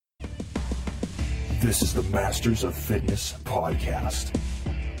This is the Masters of Fitness podcast.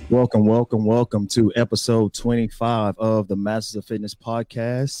 Welcome to episode 25 of the Masters of Fitness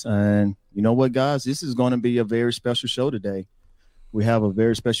podcast. And you know what, guys? This is going to be a very special show today. We have a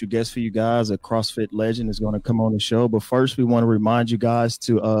very special guest for you guys. A CrossFit legend is going to come on the show. But first, we want to remind you guys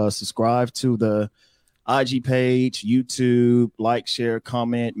to subscribe to the IG page, YouTube, like, share,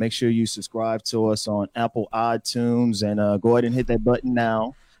 comment. Make sure you subscribe to us on Apple iTunes and go ahead and hit that button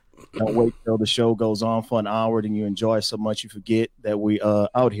now. Don't wait till the show goes on for an hour, then you enjoy it so much you forget that we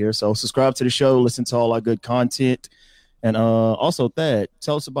out here. So subscribe to the show, listen to all our good content. And also, Thad,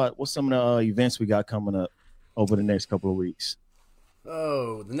 tell us about what's some of the events we got coming up over the next couple of weeks.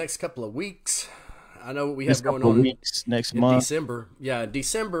 Oh, the next couple of weeks. I know what we Next have going couple of on weeks, next in month. December. Yeah,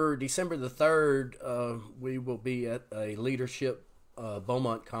 December the 3rd, we will be at a leadership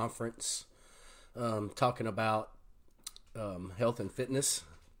Beaumont conference talking about health and fitness.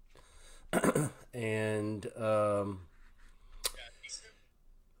 And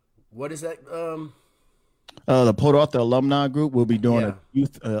what is that? The Port Arthur Alumni Group will be doing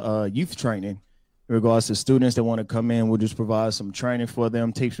a youth training in regards to students that want to come in. We'll just provide some training for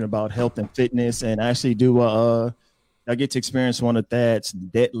them, teaching about health and fitness, and actually do I get to experience one of Thad's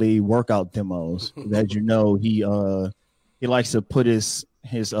deadly workout demos. As you know, he likes to put his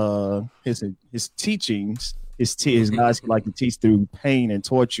teachings, his guys like to teach through pain and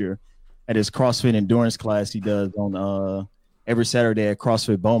torture at his CrossFit endurance class he does on every Saturday at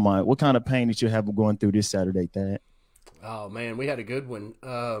CrossFit Beaumont. What kind of pain did you have going through this Saturday, Thad? Oh man, we had a good one.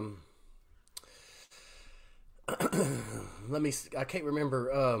 I can't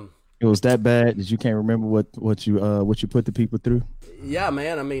remember. It was that bad that you can't remember what you put the people through? Yeah,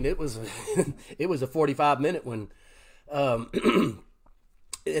 man. I mean, it was it was a 45-minute one.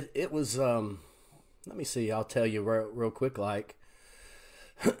 It was. Let me see. I'll tell you real quick. Like,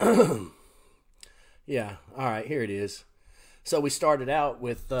 yeah. All right. Here it is. So we started out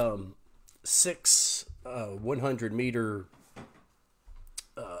with 6 100-meter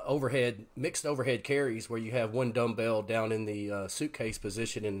mixed overhead carries, where you have one dumbbell down in the suitcase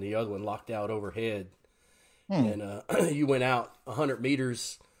position and the other one locked out overhead. And you went out 100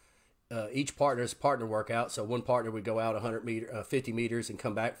 meters. Each partner's partner workout. So one partner would go out 50 meters and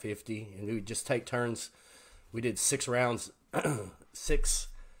come back 50, and we would just take turns. We did 6 rounds,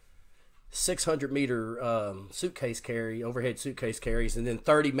 600-meter overhead suitcase carries, and then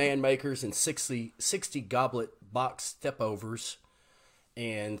 30 man makers and 60 goblet box step overs,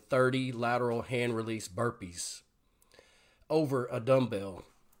 and 30 lateral hand release burpees over a dumbbell.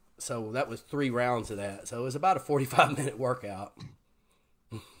 So that was 3 rounds of that. So it was about a 45-minute workout.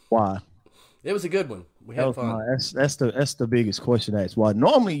 Why? It was a good one. We had fun. That's the biggest question I ask. Why?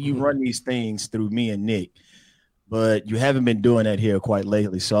 Normally you run these things through me and Nick, but you haven't been doing that here quite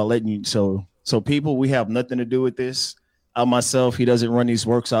lately. So I'll let you. So people, we have nothing to do with this. I myself, he doesn't run these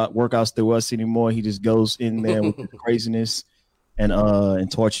workouts through us anymore. He just goes in there with the craziness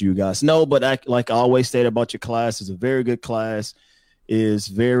and torture you guys. No, but like I always said about your class, it's a very good class. Is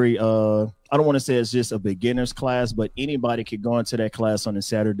very I don't want to say it's just a beginner's class, but anybody could go into that class on a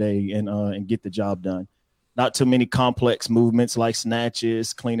Saturday and get the job done. Not too many complex movements like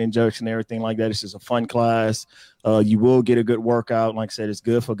snatches, clean and jerks, and everything like that. It's just a fun class. You will get a good workout. Like I said, it's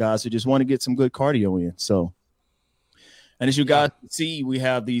good for guys who just want to get some good cardio in. So, and as you guys can see, we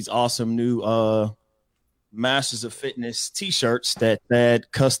have these awesome new Masters of Fitness t-shirts that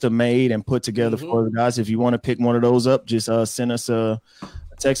custom made and put together for the guys. If you want to pick one of those up, just send us a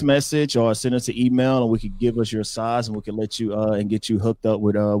text message or send us an email, and we could give us your size, and we can let you and get you hooked up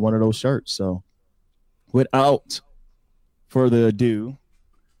with one of those shirts. So without further ado,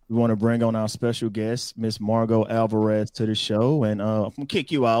 we want to bring on our special guest, Miss Margot Alvarez, to the show, and I'm gonna kick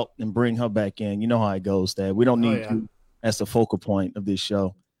you out and bring her back in. You know how it goes, Dad. We don't need you as the focal point of this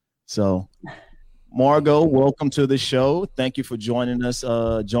show. So Margot, welcome to the show. Thank you for joining us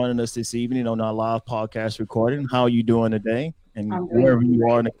this evening on our live podcast recording. How are you doing today? And wherever you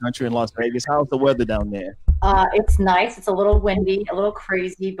are in the country, in Las Vegas, how's the weather down there? It's nice. It's a little windy, a little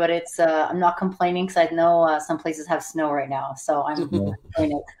crazy, but it's I'm not complaining because I know some places have snow right now, so I'm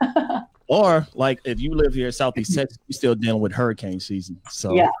complaining. Or like if you live here in Southeast Texas, you're still dealing with hurricane season.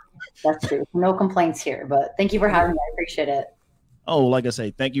 So yeah, that's true. No complaints here, but thank you for having me. I appreciate it. Oh, like I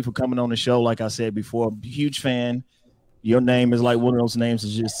say, thank you for coming on the show. Like I said before, huge fan. Your name is like one of those names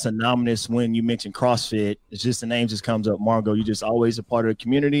is just synonymous when you mention CrossFit. It's just the name just comes up. Margot, you're just always a part of the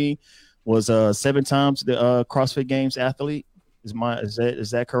community. Was 7 times the CrossFit Games athlete. Is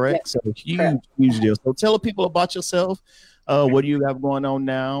that correct? Yeah, so huge deal. So tell the people about yourself. What do you have going on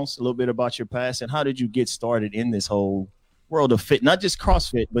now? So a little bit about your past and how did you get started in this whole world of fit, not just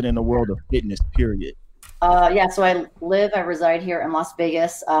CrossFit, but in the world of fitness, period? Yeah, so I reside here in Las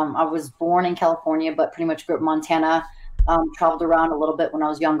Vegas. I was born in California, but pretty much grew up in Montana. Traveled around a little bit when I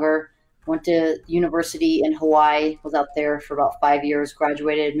was younger. Went to university in Hawaii, was out there for about 5 years,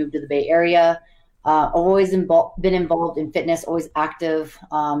 graduated, moved to the Bay Area. I've always been involved in fitness, always active.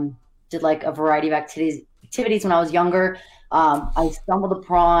 Did like a variety of activities when I was younger. I stumbled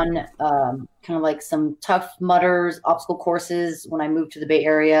upon kind of like some Tough Mudders obstacle courses when I moved to the Bay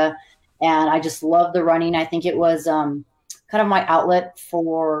Area. And I just loved the running. I think it was kind of my outlet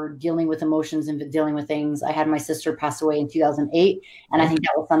for dealing with emotions and dealing with things. I had my sister pass away in 2008. And I think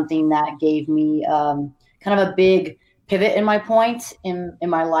that was something that gave me kind of a big pivot in my point in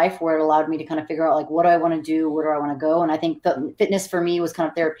my life, where it allowed me to kind of figure out like, what do I want to do? Where do I want to go? And I think the fitness for me was kind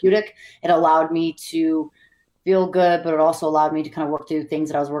of therapeutic. It allowed me to feel good, but it also allowed me to kind of work through things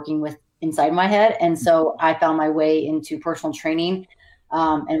that I was working with inside my head. And so I found my way into personal training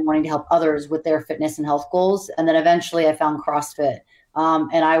and wanting to help others with their fitness and health goals. And then eventually I found CrossFit.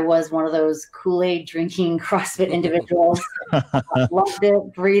 And I was one of those Kool-Aid drinking CrossFit individuals. Loved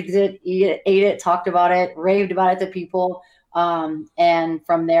it, breathed it, ate it, talked about it, raved about it to people. And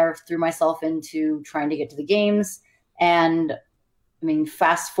from there, threw myself into trying to get to the games. And I mean,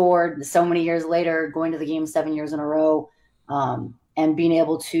 fast forward so many years later, going to the games 7 years in a row, and being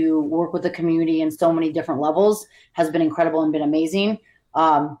able to work with the community in so many different levels has been incredible and been amazing.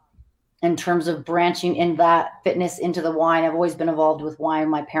 In terms of branching in that fitness into the wine, I've always been involved with wine.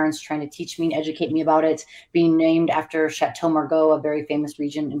 My parents trying to teach me and educate me about it, being named after Chateau Margaux, a very famous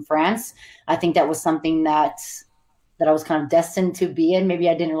region in France. I think that was something that I was kind of destined to be in. Maybe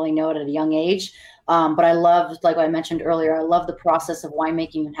I didn't really know it at a young age. But I loved, like I mentioned earlier, I love the process of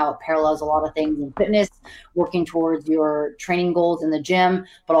winemaking and how it parallels a lot of things in fitness, working towards your training goals in the gym,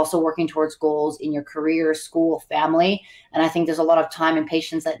 but also working towards goals in your career, school, family. And I think there's a lot of time and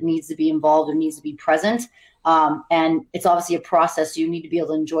patience that needs to be involved and needs to be present. And it's obviously a process. So you need to be able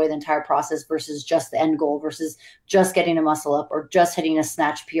to enjoy the entire process versus just the end goal, versus just getting a muscle up or just hitting a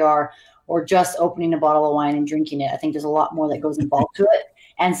snatch PR or just opening a bottle of wine and drinking it. I think there's a lot more that goes involved to it.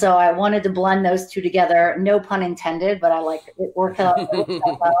 And so I wanted to blend those two together, no pun intended, but I like it worked out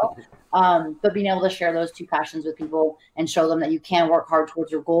well. But being able to share those two passions with people and show them that you can work hard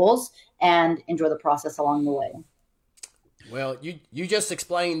towards your goals and enjoy the process along the way. Well, you just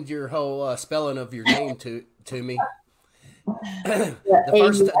explained your whole spelling of your name to me.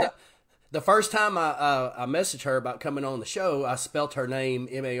 The first time I messaged her about coming on the show, I spelt her name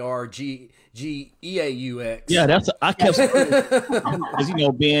Margeaux. Yeah, I kept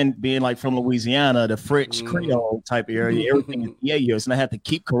because being like from Louisiana, the French Creole type area, everything is EAUX, and I had to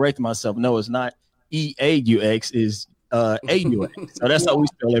keep correcting myself. No, it's not EAUX, is AUX. So that's how we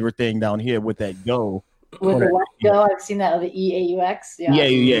spell everything down here with that go. With the what go, I've seen that, the EAUX.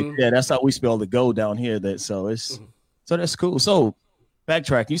 Yeah, that's how we spell the go down here. So that's cool. So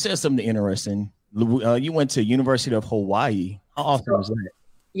backtrack, you said something interesting. You went to University of Hawaii. How often was that?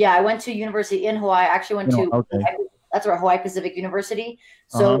 Yeah, I went to university in Hawaii. I actually went to that's where Hawaii Pacific University.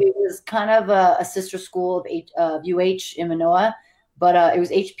 So it was kind of a sister school of UH in Manoa, but it was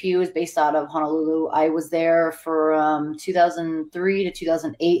HPU, is based out of Honolulu. I was there for 2003 to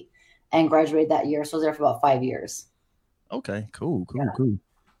 2008 and graduated that year. So I was there for about 5 years. Okay, cool.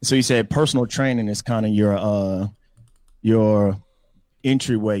 So you said personal training is kind of your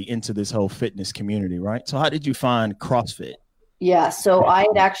entryway into this whole fitness community, right? So how did you find CrossFit? Yeah, so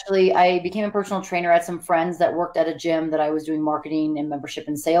I became a personal trainer. I had some friends that worked at a gym that I was doing marketing and membership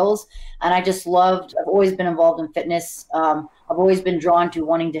and sales. And I just I've always been involved in fitness. I've always been drawn to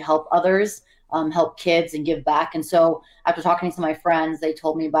wanting to help others, help kids and give back. And so after talking to my friends, they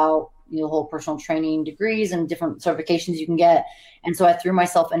told me about the whole personal training degrees and different certifications you can get. And so I threw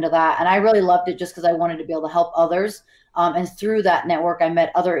myself into that. And I really loved it just because I wanted to be able to help others. And through that network, I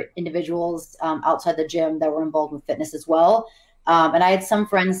met other individuals outside the gym that were involved with fitness as well. And I had some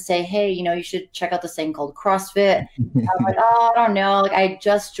friends say, hey, you should check out this thing called CrossFit. I'm like, oh, I don't know. Like, I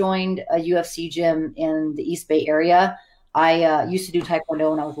just joined a UFC gym in the East Bay area. I used to do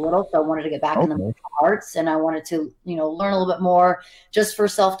Taekwondo when I was little, so I wanted to get back in the martial arts, and I wanted to, learn a little bit more just for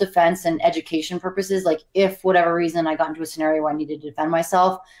self-defense and education purposes. Like, if whatever reason I got into a scenario where I needed to defend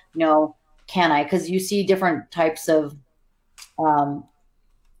myself, can I? Because you see different types of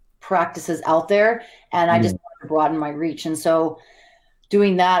practices out there, and I just wanted to broaden my reach. And so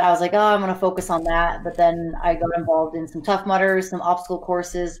doing that, I was like, oh, I'm going to focus on that. But then I got involved in some Tough Mudders, some obstacle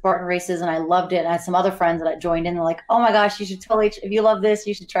courses, Spartan races, and I loved it. And I had some other friends that I joined in. They're like, oh my gosh, you should totally, if you love this,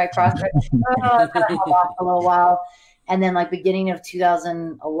 you should try CrossFit. I kind of held off for a little while. And then beginning of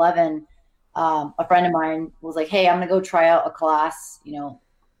 2011, a friend of mine was like, hey, I'm going to go try out a class,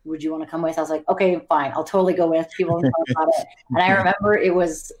 would you want to come with? I was like, okay, fine. I'll totally go with. People talk about it. And I remember it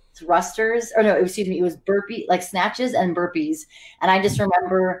was thrusters, or no, it was burpee, like snatches and burpees. And I just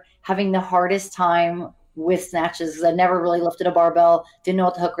remember having the hardest time with snatches because I never really lifted a barbell, didn't know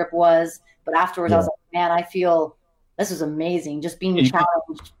what the hook grip was. But afterwards, I was like, man, I feel this was amazing. Just being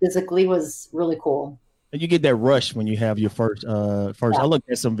challenged physically was really cool. And you get that rush when you have your first. I looked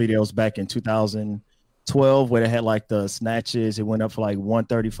at some videos back in 2012 where they had like the snatches. It went up for like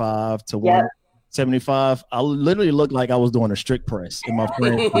 135 to 175. I literally looked like I was doing a strict press in my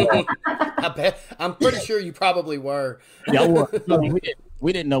friend. I bet. I'm pretty sure you probably were. Yeah,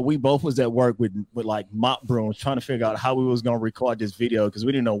 we didn't know. We both was at work with like mop brooms trying to figure out how we was going to record this video because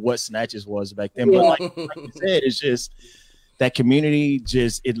we didn't know what snatches was back then. But like you said, it's just that community.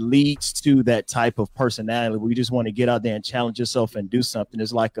 Just it leads to that type of personality where you just want to get out there and challenge yourself and do something.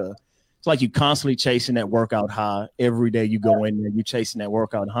 It's like you constantly chasing that workout high every day. You go in there, you chasing that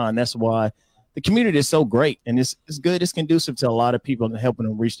workout high, and that's why the community is so great and it's good. It's conducive to a lot of people and helping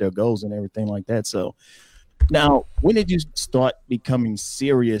them reach their goals and everything like that. So. Now, when did you start becoming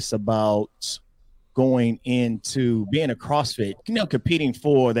serious about going into being a CrossFit, competing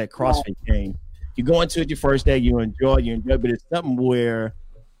for that CrossFit game? You go into it your first day, you enjoy, but it's something where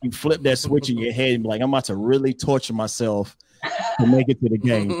you flip that switch in your head and be like, I'm about to really torture myself to make it to the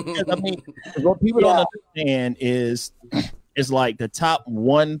game. Because, I mean, what people don't understand is like the top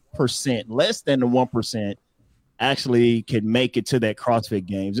 1%, less than the 1%, actually can make it to that CrossFit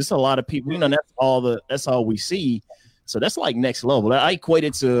games. It's a lot of people, that's all we see. So that's like next level. I equate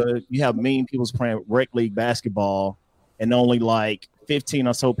it to you have mean people playing rec league basketball and only like 15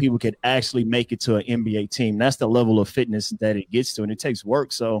 or so people could actually make it to an NBA team. That's the level of fitness that it gets to, and it takes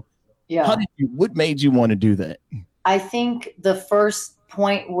work. So what made you want to do that? I think the first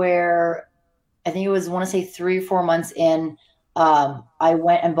point where I think it was, I want to say 3 or 4 months in, I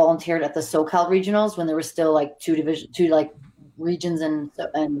went and volunteered at the SoCal regionals when there were still like two regions in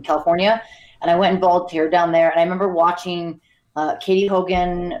California. And I went and volunteered down there. And I remember watching Katie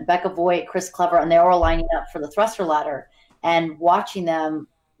Hogan, Becca Voigt, Chris Clever, and they were all lining up for the thruster ladder and watching them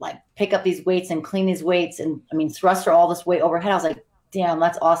like pick up these weights and clean these weights. And I mean, thruster all this weight overhead. I was like, damn,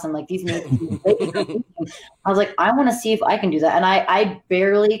 that's awesome. Like these I was like, I want to see if I can do that. And I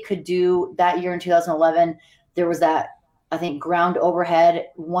barely could do that year in 2011. There was that, I think, ground overhead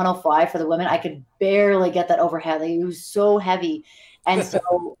 105 for the women. I could barely get that overhead. Like, it was so heavy. And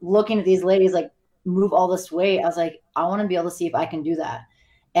so looking at these ladies like move all this weight, I was like, I want to be able to see if I can do that.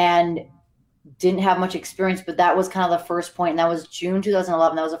 And didn't have much experience, but that was kind of the first point. And that was June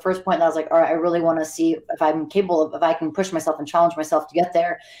 2011. That was the first point that I was like, all right, I really want to see if I'm capable of, if I can push myself and challenge myself to get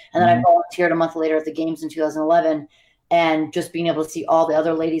there. And then I volunteered a month later at the games in 2011, and just being able to see all the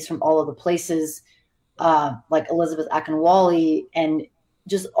other ladies from all of the places, like Elizabeth Akinwale and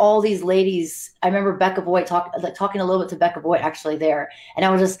just all these ladies. I remember Becca Voigt talking a little bit to Becca Voigt actually there. And I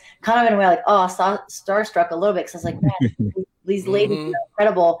was just kind of in a way like, starstruck a little bit. Cause I was like, man, these ladies are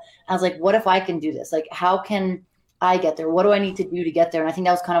incredible. I was like, what if I can do this? Like, how can I get there? What do I need to do to get there? And I think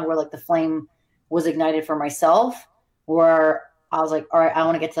that was kind of where like the flame was ignited for myself, where I was like, all right, I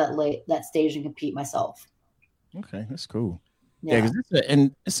want to get to that stage and compete myself. Okay. That's cool. Yeah,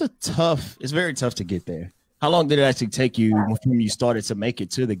 it's very tough to get there. How long did it actually take you when you started to make it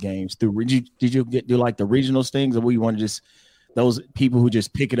to the games? Did you do like the regionals things, or were you want to just those people who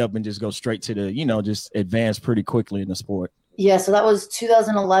just pick it up and just go straight to the, just advance pretty quickly in the sport? Yeah, so that was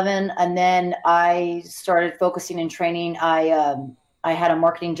 2011, and then I started focusing in training. I had a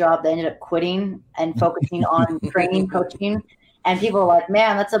marketing job that ended up quitting and focusing on training, coaching. And people were like,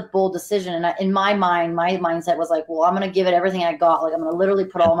 man, that's a bold decision. And in my mind, my mindset was like, well, I'm going to give it everything I got. Like, I'm going to literally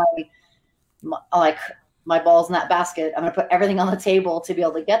put all my balls in that basket. I'm going to put everything on the table to be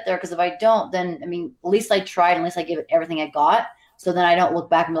able to get there. Because if I don't, then, I mean, at least I tried, at least I gave it everything I got. So then I don't look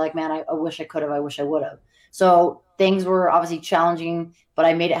back and be like, man, I wish I could have, I wish I would have. So things were obviously challenging, but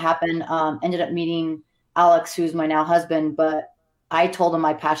I made it happen. Ended up meeting Alex, who's my now husband, but I told him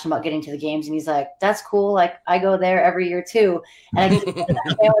my passion about getting to the games, and he's like, that's cool. Like, I go there every year too. And I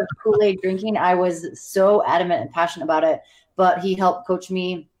was Kool-Aid drinking. I was so adamant and passionate about it, but he helped coach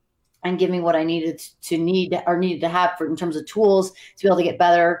me and give me what I needed to have in terms of tools to be able to get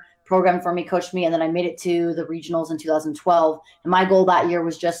better, programmed for me, coached me. And then I made it to the regionals in 2012. And my goal that year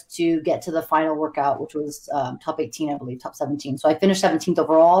was just to get to the final workout, which was top 18, I believe, top 17. So I finished 17th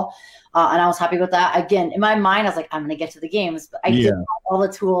overall. And I was happy with that. Again, in my mind, I was like, I'm going to get to the games. But I didn't have all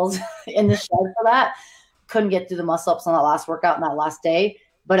the tools in the shed for that. Couldn't get through the muscle-ups on that last workout and that last day.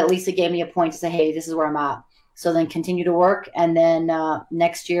 But at least it gave me a point to say, hey, this is where I'm at. So then continue to work. And then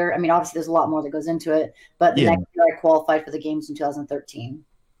next year, I mean, obviously there's a lot more that goes into it, but the next year I qualified for the games in 2013.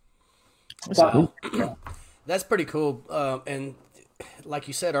 Wow. That's pretty cool. And like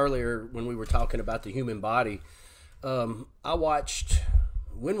you said earlier, when we were talking about the human body, I watched,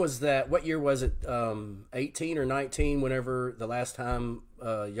 when was that? What year was it? 18 or 19, whenever the last time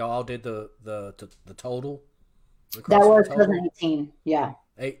y'all did the total? That was 2018. Yeah.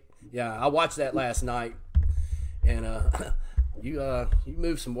 Yeah. I watched that last night, and you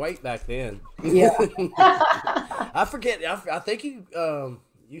moved some weight back then. Yeah. I forget. I think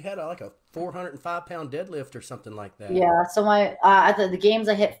you had like a 405-pound deadlift or something like that. Yeah. So my at the games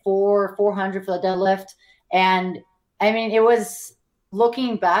I hit 400 for the deadlift, and I mean it was,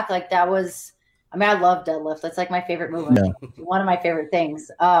 looking back, like that was, I mean I love deadlift. That's like my favorite movement. Yeah. One of my favorite things.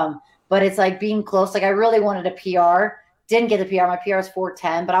 But it's like being close. Like I really wanted a PR. Didn't get the PR. My PR is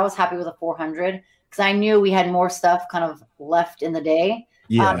 410, but I was happy with a 400 because I knew we had more stuff kind of left in the day.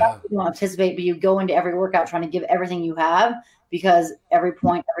 Yeah. You don't anticipate, but you go into every workout trying to give everything you have because every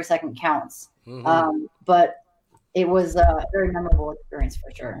point, every second counts. Mm-hmm. But it was a very memorable experience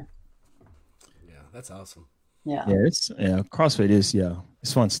for sure. Yeah, that's awesome. Yeah. CrossFit is,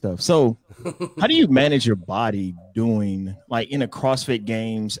 it's fun stuff. So how do you manage your body doing, like, in the CrossFit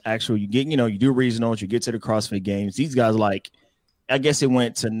games? Actually, you get, you do regionals, you get to the CrossFit games. These guys, like, I guess it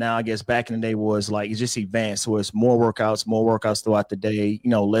went to now, I guess back in the day was like, it's just advanced. So it's more workouts throughout the day,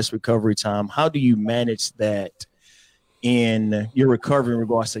 less recovery time. How do you manage that in your recovery in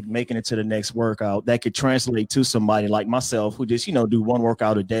regards to making it to the next workout that could translate to somebody like myself who just, do one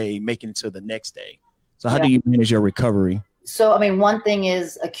workout a day, making it to the next day? So how do you manage your recovery? So, I mean, one thing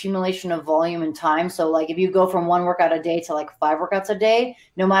is accumulation of volume and time. So like if you go from one workout a day to like 5 workouts a day,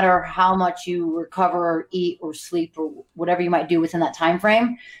 no matter how much you recover or eat or sleep or whatever you might do within that time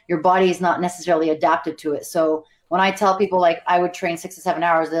frame, your body is not necessarily adapted to it. So when I tell people like I would train 6 to 7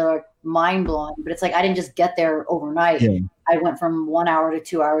 hours, they're like mind blowing, but it's like I didn't just get there overnight. Yeah. I went from 1 hour to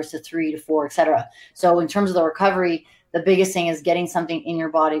 2 hours to 3 to 4, etc. So in terms of the recovery, the biggest thing is getting something in your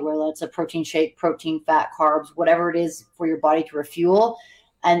body, whether it's a protein shake, protein, fat, carbs, whatever it is for your body to refuel.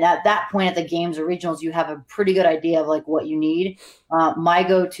 And at that point at the games or regionals, you have a pretty good idea of like what you need. My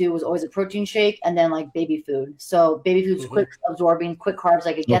go-to was always a protein shake and then like baby food. So baby food's quick absorbing, quick carbs.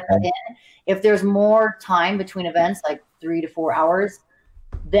 I could get that in. If there's more time between events, like 3 to 4 hours,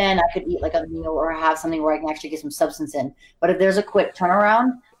 then I could eat like a meal or have something where I can actually get some substance in. But if there's a quick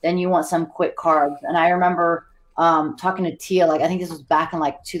turnaround, then you want some quick carbs. And I remember talking to Tia, like I think this was back in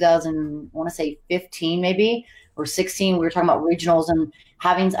like 2015 maybe or 16. We were talking about regionals and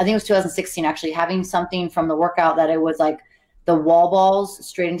having, I think it was 2016 actually, having something from the workout that it was like the wall balls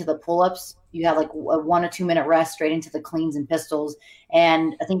straight into the pull-ups. You have like a 1 or 2 minute rest straight into the cleans and pistols.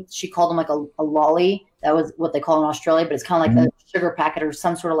 And I think she called them like a lolly. That was what they call in Australia, but it's kind of like a sugar packet or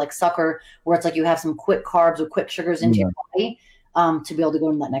some sort of like sucker where it's like you have some quick carbs or quick sugars into your body. To be able to go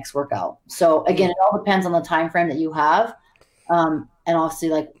into that next workout. So again, it all depends on the time frame that you have, and obviously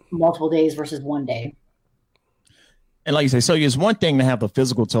like multiple days versus one day. And like you say, so it's one thing to have a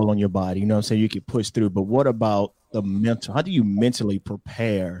physical toll on your body, so you can push through, but what about the mental? How do you mentally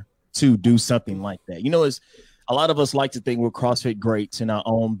prepare to do something like that? It's a lot of us like to think we're CrossFit greats in our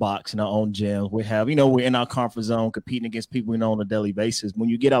own box, in our own gym. We have, we're in our comfort zone competing against people we know on a daily basis. When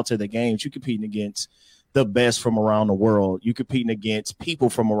you get out to the games, you're competing against the best from around the world. You competing against people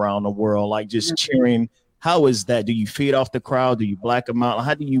from around the world, like just cheering. How is that? Do you feed off the crowd? Do you black them out?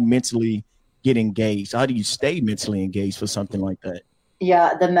 How do you mentally get engaged? How do you stay mentally engaged for something like that?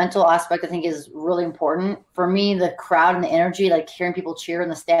 Yeah, the mental aspect I think is really important. For me, the crowd and the energy, like hearing people cheer in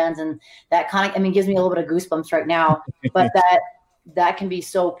the stands and that kind of, gives me a little bit of goosebumps right now, but that can be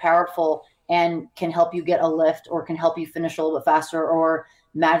so powerful and can help you get a lift or can help you finish a little bit faster or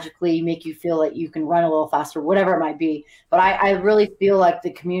magically make you feel like you can run a little faster, whatever it might be. But I really feel like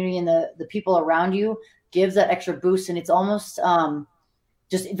the community and the people around you gives that extra boost, and it's almost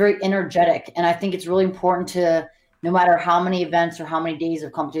just very energetic. And I think it's really important to, no matter how many events or how many days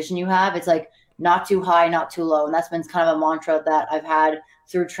of competition you have, it's like not too high, not too low. And that's been kind of a mantra that I've had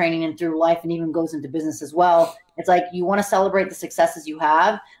through training and through life, and even goes into business as well. It's like you want to celebrate the successes you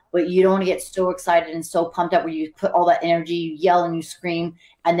have, but you don't want to get so excited and so pumped up where you put all that energy, you yell and you scream,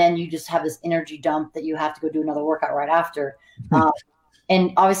 and then you just have this energy dump that you have to go do another workout right after.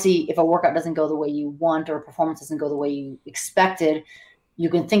 And obviously, if a workout doesn't go the way you want or a performance doesn't go the way you expected, you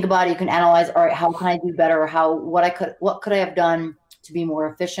can think about it. You can analyze, all right, how can I do better? What could I have done to be more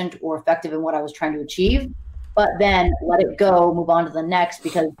efficient or effective in what I was trying to achieve? But then let it go, move on to the next,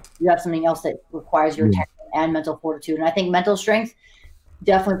 because you have something else that requires your attention and mental fortitude. And I think mental strength,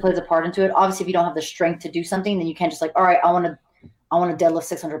 definitely plays a part into it. Obviously, if you don't have the strength to do something, then you can't just like, all right, I want to deadlift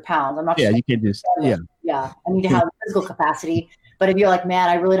 600 pounds. I'm not. Yeah, you can just I need to have the physical capacity. But if you're like, man,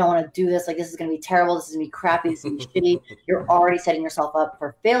 I really don't want to do this. Like, this is going to be terrible. This is going to be crappy. This is going to be shitty. You're already setting yourself up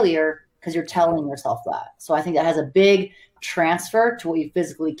for failure because you're telling yourself that. So I think that has a big transfer to what you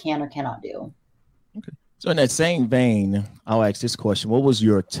physically can or cannot do. Okay. So in that same vein, I'll ask this question. What was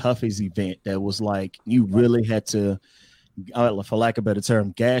your toughest event that was like you really had to, for lack of a better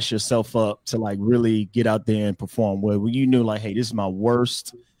term, gas yourself up to like really get out there and perform? Where you knew like, hey, this is my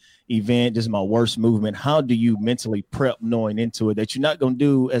worst event, this is my worst movement. How do you mentally prep knowing into it that you're not going to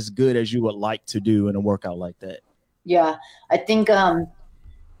do as good as you would like to do in a workout like that? Yeah, I think I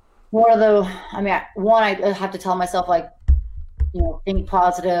have to tell myself, like, think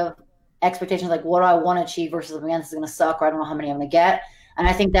positive, expectations, like what do I want to achieve versus, man, this is going to suck, or I don't know how many I'm going to get. And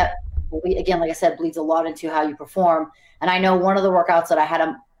I think that, again, like I said, bleeds a lot into how you perform. And I know one of the workouts that I had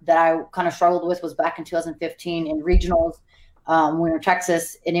that I kind of struggled with was back in 2015 in regionals. We were in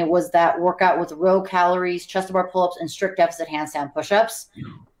Texas, and it was that workout with row calories, chest to bar pull-ups, and strict deficit handstand push-ups.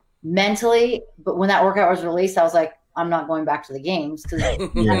 Mentally, but when that workout was released, I was like, I'm not going back to the games because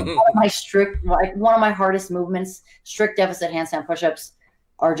one of my hardest movements, strict deficit handstand push-ups,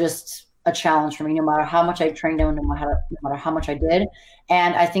 are just a challenge for me, no matter how much I trained them, no matter how much I did.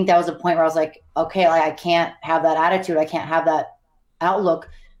 And I think that was a point where I was like, okay, like I can't have that attitude. I can't have that outlook.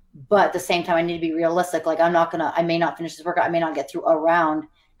 But at the same time, I need to be realistic. Like I may not finish this workout. I may not get through a round.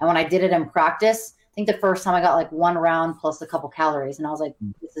 And when I did it in practice, I think the first time I got like one round plus a couple calories. And I was like,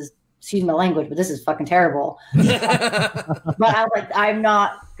 this is, excuse my language, but this is fucking terrible. But I was like, I'm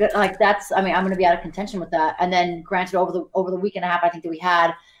not good. Like I'm going to be out of contention with that. And then granted, over the week and a half, I think that we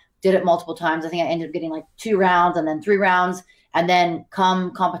did it multiple times. I think I ended up getting like 2 rounds and then 3 rounds. And then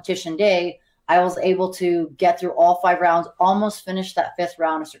come competition day, I was able to get through all 5 rounds, almost finish that 5th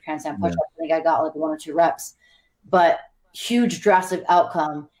round of strict handstand push-up. I think I got like 1 or 2 reps, but huge drastic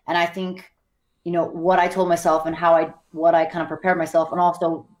outcome. And I think, what I told myself and what I kind of prepared myself, and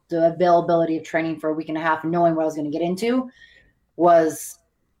also the availability of training for a week and a half, knowing what I was going to get into, was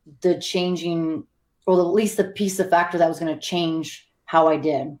the changing, or at least the piece of factor that was going to change how I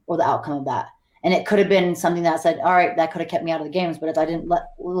did, or the outcome of that. And it could have been something that said, all right, that could have kept me out of the games, but if I didn't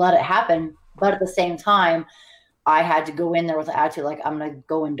let it happen. But at the same time, I had to go in there with the attitude, like, I'm going to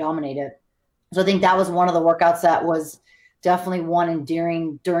go and dominate it. So I think that was one of the workouts that was definitely one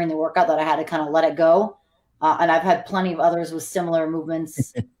endearing during the workout that I had to kind of let it go. And I've had plenty of others with similar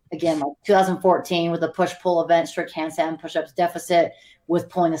movements. Again, like 2014 with the push-pull event, strict handstand push-ups deficit with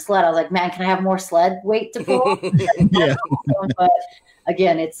pulling the sled. I was like, man, can I have more sled weight to pull? Yeah. But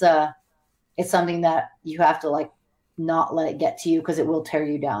again, it's something that you have to like not let it get to you because it will tear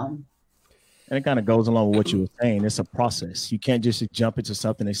you down. And it kind of goes along with what you were saying. It's a process. You can't just jump into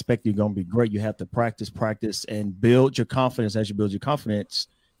something and expect you're going to be great. You have to practice, and build your confidence. As you build your confidence,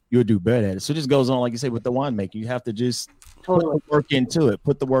 you'll do better at it. So it just goes on, like you say, with the winemaking. You have to just put the work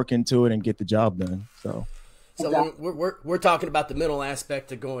into it and get the job done. So we're talking about the mental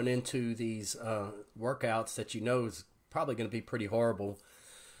aspect of going into these workouts that is probably going to be pretty horrible.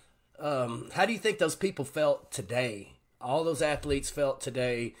 How do you think those people felt today? All those athletes felt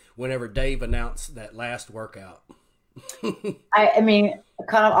today whenever Dave announced that last workout? I mean,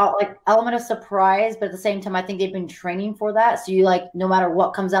 kind of like element of surprise, but at the same time, I think they've been training for that. So you like, no matter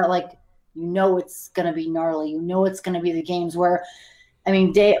what comes out, like, it's going to be gnarly. It's going to be the games where, I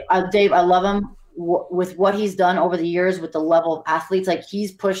mean, Dave, I love him with what he's done over the years with the level of athletes. Like,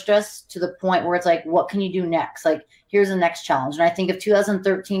 he's pushed us to the point where it's like, what can you do next? Like, here's the next challenge. And I think of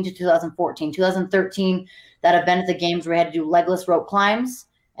 2013 to 2014, 2013, that event at the games where we had to do legless rope climbs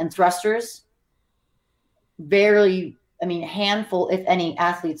and thrusters. Handful, if any,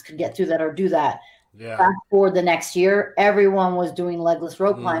 athletes could get through that or do that. Yeah. Fast forward the next year, everyone was doing legless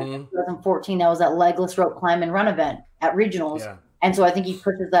rope climb. In 2014, that was that legless rope climb and run event at regionals. Yeah. And so I think he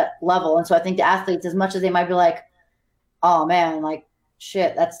pushes that level. And so I think the athletes, as much as they might be like, oh man, like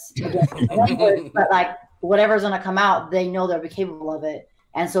shit, that's but like whatever's going to come out, they know they'll be capable of it.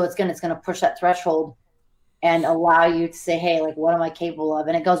 And so it's going to push that threshold and allow you to say, hey, like, what am I capable of?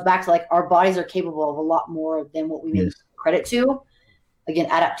 And it goes back to like, our bodies are capable of a lot more than what we give credit to. Again,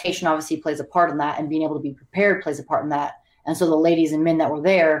 adaptation obviously plays a part in that, and being able to be prepared plays a part in that. And so the ladies and men that were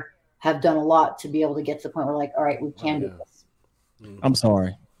there have done a lot to be able to get to the point where like, all right, we can do this. I'm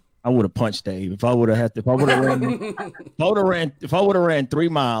sorry. I would have punched Dave if I would have ran 3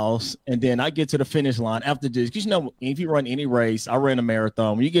 miles and then I get to the finish line after this. Because if you run any race, I ran a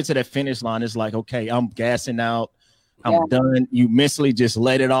marathon. When you get to that finish line, it's like, okay, I'm gassing out. I'm done. You mentally just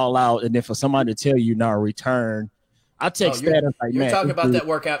let it all out. And then for somebody to tell you now return, I text you're, that. I was like, you're man, talking this about dude- that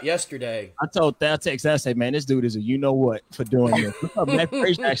workout yesterday. I text that. I say, man, this dude is a you know what for doing this. Matt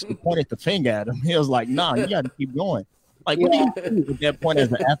Frazier actually pointed the finger at him. He was like, nah, you got to keep going. Like, what do you do at that point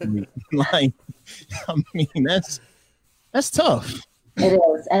as an athlete? Like, I mean, that's tough. It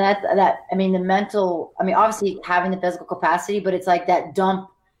is, and that. I mean, the mental. I mean, obviously having the physical capacity, but it's like that dump,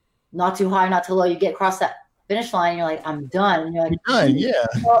 not too high, not too low. You get across that finish line, and you're like, I'm done. And you're like, You're done, yeah.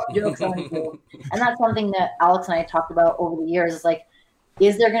 Oh, jokes on you. And that's something that Alex and I talked about over the years. It's like,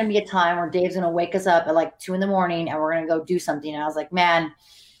 is there going to be a time where Dave's going to wake us up at like 2 a.m. and we're going to go do something? And I was like, man,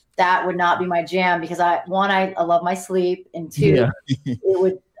 that would not be my jam because I love my sleep, and two,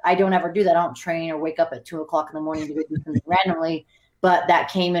 I don't ever do that. I don't train or wake up at 2 o'clock in the morning to go do something randomly. But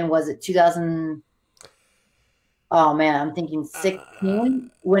that came in, was it 2000? Oh man, I'm thinking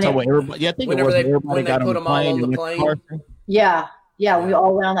 16 when everybody, I think whenever it was everybody when got they put on them all on the and plane. went to Carson. Yeah, we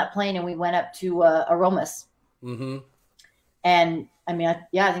all went on that plane and we went up to Aromas. Mm-hmm. And I mean, I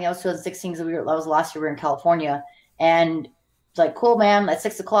think that was 2016 because that was last year we were in California. And it's like, cool, man, at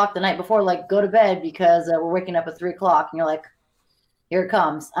 6 o'clock the night before, like, go to bed because we're waking up at 3 o'clock. And you're like, here it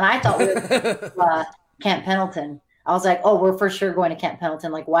comes. And I thought we were Camp Pendleton. I was like, oh, we're for sure going to Camp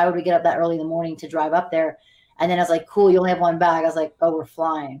Pendleton. Like, why would we get up that early in the morning to drive up there? And then I was like, cool, you only have one bag. I was like, oh, we're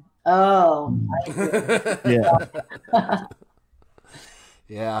flying. Oh. Yeah.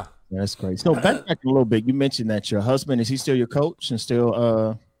 Yeah. That's great. So back a little bit. You mentioned that your husband, is he still your coach and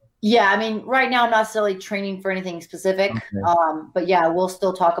still Yeah, I mean, right now I'm not necessarily training for anything specific. Okay. But yeah, we'll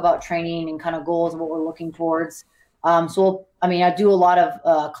still talk about training and kind of goals and what we're looking towards. I do a lot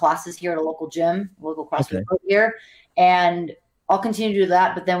of classes here at a local gym, local CrossFit here, and I'll continue to do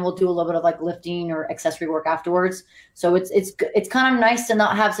that, but then we'll do a little bit of like lifting or accessory work afterwards. So it's kind of nice to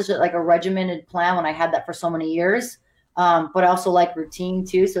not have such a regimented plan when I had that for so many years. But I also like routine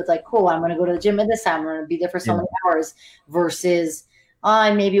too. So it's like, cool, I'm going to go to the gym at this time. I'm going to be there for so many hours versus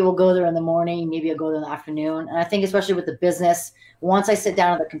maybe we'll go there in the morning, maybe I'll go there in the afternoon. And I think especially with the business, once I sit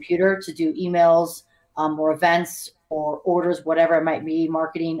down at the computer to do emails or events or orders, whatever it might be,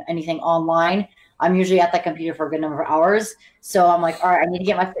 marketing, anything online, I'm usually at that computer for a good number of hours. So I'm like, all right, I need to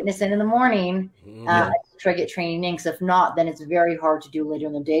get my fitness in the morning. Try to get training in, because if not, then it's very hard to do later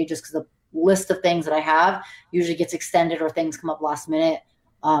in the day just because the list of things that I have usually gets extended or things come up last minute.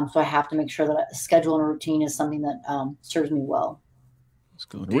 So I have to make sure that a schedule and a routine is something that serves me well. That's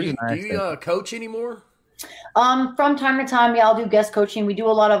good. Do you coach anymore? From time to time, I'll do guest coaching. We do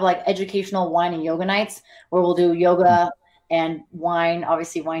a lot of like educational wine and yoga nights where we'll do yoga and wine,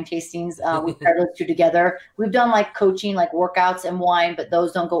 obviously wine tastings. We pair those two together. We've done like coaching, like workouts and wine, but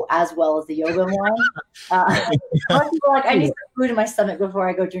those don't go as well as the yoga and wine. Most people are like, I need some food in my stomach before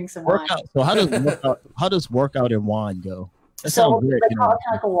I go drink some wine. So how does workout and wine go? That So sounds we'll good. do kind of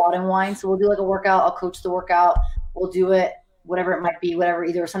like a water and wine. So we'll do like a workout. I'll coach the workout. We'll do it, whatever it might be,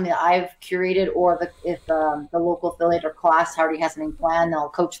 either something that I've curated or if the local affiliate or class already has something planned, then I'll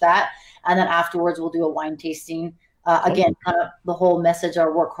coach that. And then afterwards we'll do a wine tasting. Again, kind of the whole message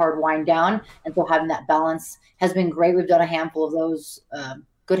are work hard, wind down. And so having that balance has been great. We've done a handful of those,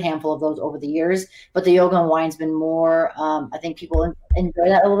 good handful of those over the years. But the yoga and wine's been more, I think people enjoy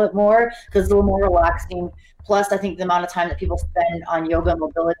that a little bit more because it's a little more relaxing. Plus, I think the amount of time that people spend on yoga,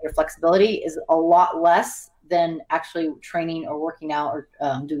 mobility, or flexibility is a lot less than actually training or working out or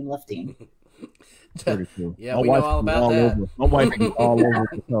doing lifting. Pretty cool. Yeah, we know all about that. My wife is all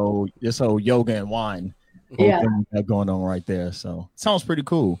over this whole yoga and wine. Thing going on right there. So sounds pretty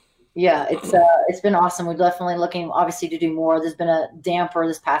cool. Yeah, it's been awesome. We're definitely looking, obviously, to do more. There's been a damper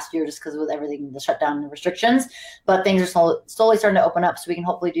this past year just because with everything, the shutdown and the restrictions, but things are slowly starting to open up, so we can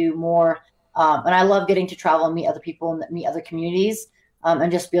hopefully do more. And I love getting to travel and meet other people and meet other communities,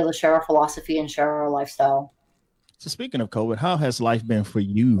 and just be able to share our philosophy and share our lifestyle. So speaking of COVID, how has life been for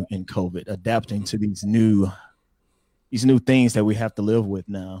you in COVID, adapting to these new things that we have to live with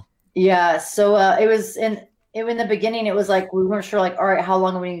now? Yeah, so it was in the beginning. It was like we weren't sure, like, all right, how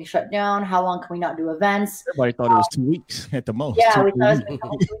long are we going to shut down? How long can we not do events? Everybody thought it was 2 weeks at the most. Yeah, we thought it was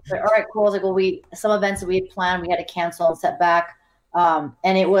like, all right, cool. I was like, well, some events that we had planned, we had to cancel and set back. And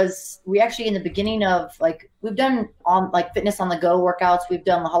we actually in the beginning of we've done on like fitness on the go workouts. We've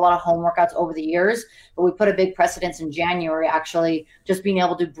done a lot of home workouts over the years, but we put a big precedence in January, actually just being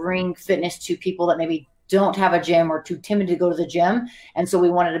able to bring fitness to people that maybe don't have a gym or too timid to go to the gym. And so we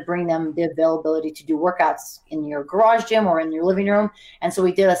wanted to bring them the availability to do workouts in your garage gym or in your living room. And so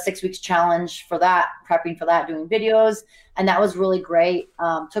we did a 6 weeks challenge for that, prepping for that, doing videos. And that was really great.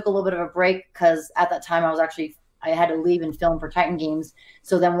 Took a little bit of a break because at that time I had to leave and film for Titan Games.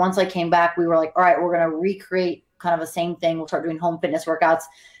 So then once I came back, we were like, all right, we're going to recreate kind of the same thing. We'll start doing home fitness workouts.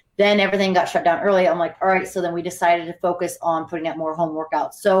 Then everything got shut down early. I'm like, all right, so then we decided to focus on putting out more home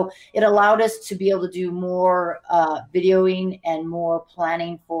workouts. So it allowed us to be able to do more videoing and more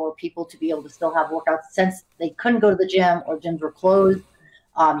planning for people to be able to still have workouts since they couldn't go to the gym or gyms were closed.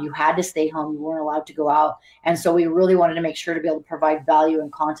 You had to stay home. You weren't allowed to go out. And so we really wanted to make sure to be able to provide value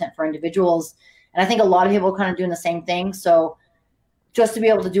and content for individuals. And I think a lot of people are kind of doing the same thing. So just to be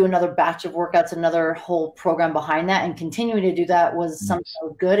able to do another batch of workouts, another whole program behind that and continuing to do that was something that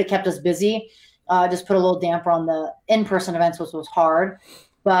was good. It kept us busy. Just put a little damper on the in-person events, which was hard.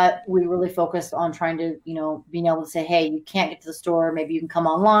 But we really focused on trying to, being able to say, hey, you can't get to the store. Maybe you can come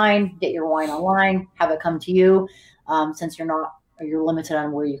online, get your wine online, have it come to you, since you're limited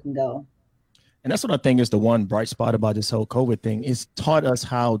on where you can go. And that's what I think is the one bright spot about this whole COVID thing. It's taught us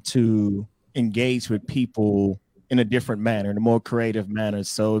how to engage with people in a different manner, in a more creative manner.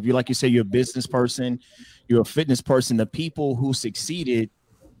 So if like you say, you're a business person, you're a fitness person, the people who succeeded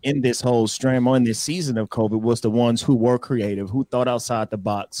in this whole stream or in this season of COVID was the ones who were creative, who thought outside the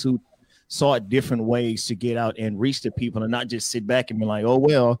box, who sought different ways to get out and reach the people and not just sit back and be like, oh,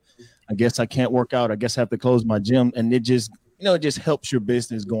 well, I guess I can't work out. I guess I have to close my gym. And it just, it just helps your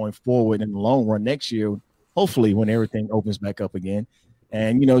business going forward in the long run next year, hopefully when everything opens back up again.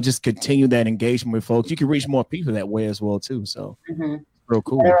 And, just continue that engagement with folks. You can reach more people that way as well, too. So real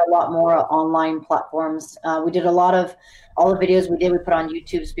cool. There are a lot more online platforms. We did all the videos we put on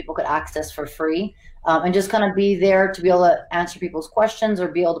YouTube so people could access for free, and just kind of be there to be able to answer people's questions or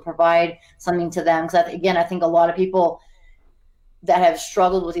be able to provide something to them. Because, I think a lot of people that have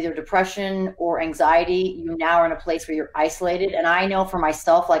struggled with either depression or anxiety, you now are in a place where you're isolated. And I know for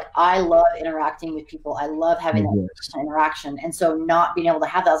myself, like, I love interacting with people. I love having that interaction. And so not being able to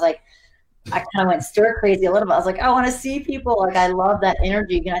have that, I was like, I kind of went stir crazy a little bit. I was like, I want to see people. Like, I love that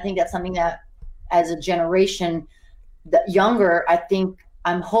energy. And I think that's something that as a generation that younger, I think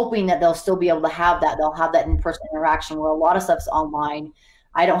I'm hoping that they'll still be able to have that. They'll have that in-person interaction where a lot of stuff's online.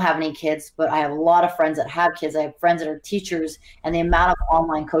 I don't have any kids, but I have a lot of friends that have kids. I have friends that are teachers, and the amount of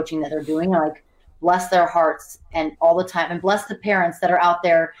online coaching that they're doing, like, bless their hearts and all the time, and bless the parents that are out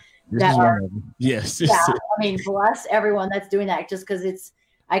there. Yes. Yeah, bless everyone that's doing that, just because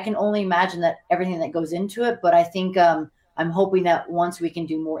I can only imagine that everything that goes into it. But I think I'm hoping that once we can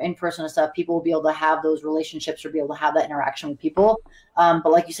do more in-person stuff, people will be able to have those relationships or be able to have that interaction with people.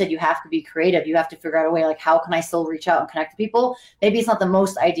 But like you said, you have to be creative. You have to figure out a way, like, how can I still reach out and connect to people? Maybe it's not the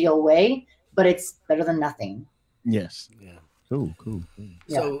most ideal way, but it's better than nothing. Yes. Yeah. Cool.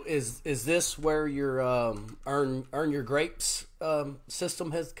 So is this where your earn your grapes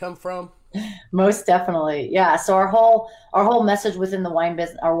system has come from? Most definitely. Yeah. So our whole message within the wine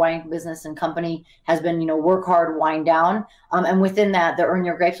business, our wine business and company, has been, work hard, wine down. And within that, the Earn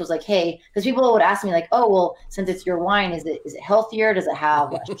Your Grapes was like, hey, because people would ask me, like, oh, well, since it's your wine, is it healthier? Does it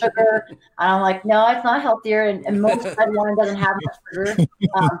have less sugar? And I'm like, no, it's not healthier. And most red wine doesn't have much sugar,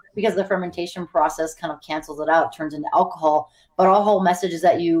 because the fermentation process kind of cancels it out, turns into alcohol. But our whole message is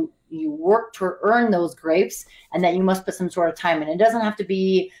that you work to earn those grapes, and that you must put some sort of time in. It doesn't have to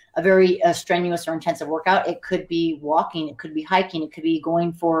be a very strenuous or intensive workout. It could be walking, it could be hiking, it could be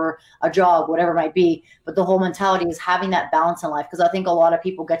going for a jog, whatever it might be. But the whole mentality is having that balance in life, because I think a lot of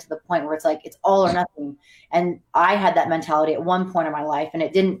people get to the point where it's like, it's all or nothing. And I had that mentality at one point in my life, and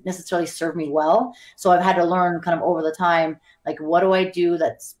it didn't necessarily serve me well. So I've had to learn kind of over the time, like, what do I do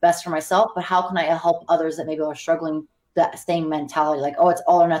that's best for myself, but how can I help others that maybe are struggling that same mentality, like, oh, it's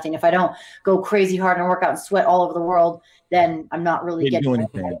all or nothing. If I don't go crazy hard and work out and sweat all over the world, then I'm not really getting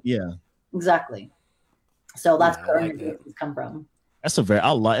anything. Yeah, exactly. So that's where it's come from. That's a very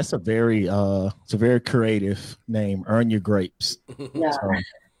creative name. Earn Your Grapes. Yeah. So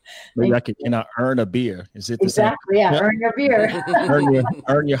maybe can I earn a beer? Is it the exactly? Same? Yeah, earn your beer.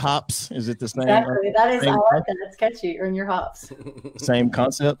 earn your hops. Is it the same? Exactly. That is, I like that. That's catchy. Earn your hops. Same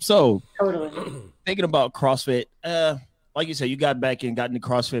concept. So totally. Thinking about CrossFit, like you said, you got into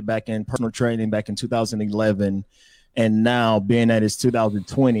CrossFit back in personal training back in 2011, and now being that it's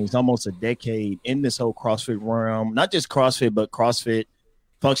 2020, it's almost a decade in this whole CrossFit realm. Not just CrossFit, but CrossFit,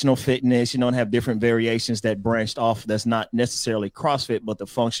 functional fitness. Have different variations that branched off. That's not necessarily CrossFit, but the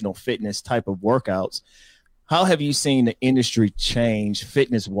functional fitness type of workouts. How have you seen the industry change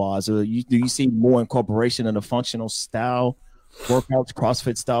fitness-wise? Do you see more incorporation of the functional style workouts,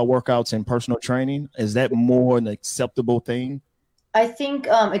 CrossFit style workouts, and personal training? Is that more an acceptable thing? I think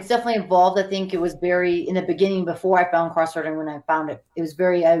it's definitely evolved. I think it was very, in the beginning, before I found CrossFit, and when I found it, it was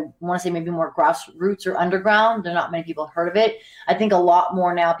very, I want to say maybe more grassroots or underground. There are not many people heard of it. I think a lot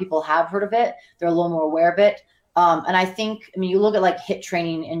more now people have heard of it. They're a little more aware of it. And I think, you look at like HIIT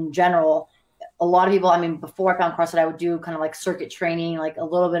training in general, a lot of people, I mean, before I found CrossFit, I would do kind of like circuit training, like a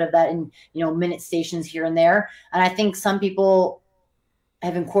little bit of that in, minute stations here and there. And I think some people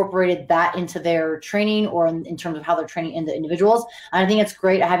have incorporated that into their training or in terms of how they're training in the individuals. And I think it's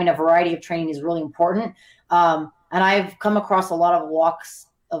great. Having a variety of training is really important. And I've come across a lot of walks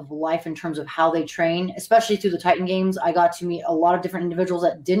of life in terms of how they train, especially through the Titan Games. I got to meet a lot of different individuals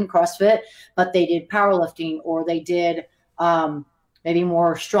that didn't CrossFit, but they did powerlifting or they did maybe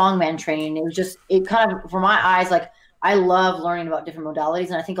more strongman training. It kind of, for my eyes, like I love learning about different modalities.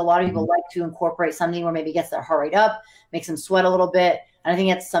 And I think a lot of people like to incorporate something where maybe it gets their heart rate up, makes them sweat a little bit. And I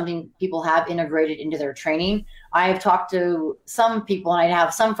think that's something people have integrated into their training. I've talked to some people and I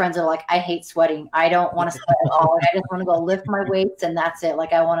have some friends that are like, I hate sweating. I don't want to sweat at all. Like, I just want to go lift my weights and that's it.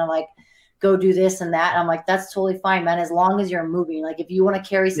 Like I want to like go do this and that. And I'm like, that's totally fine, man. As long as you're moving, like if you want to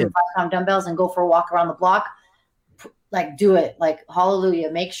carry some 5-pound dumbbells and go for a walk around the block, like do it. Like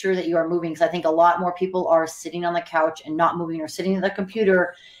hallelujah. Make sure that you are moving. Because I think a lot more people are sitting on the couch and not moving or sitting at the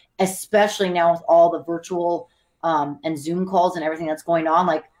computer, especially now with all the virtual and Zoom calls and everything that's going on.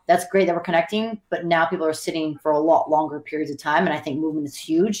 Like that's great that we're connecting, but now people are sitting for a lot longer periods of time. And I think movement is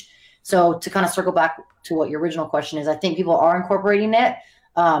huge. So to kind of circle back to what your original question is, I think people are incorporating it.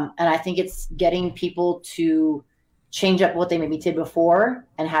 And I think it's getting people to change up what they maybe did before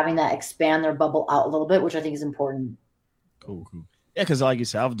and having that expand their bubble out a little bit, which I think is important. Cool. Yeah, because like you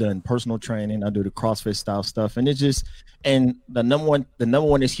said, I've done personal training. I do the CrossFit style stuff, and the number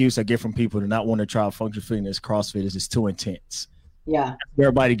one excuse I get from people to not want to try functional fitness CrossFit is it's too intense. Yeah,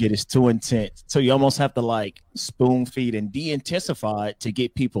 everybody get it's too intense, so you almost have to like spoon feed and de-intensify it to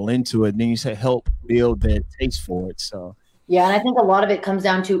get people into it. And then you say help build that taste for it. So yeah, and I think a lot of it comes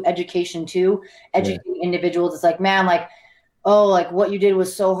down to education too. Educating individuals. It's like, man, like, oh, like what you did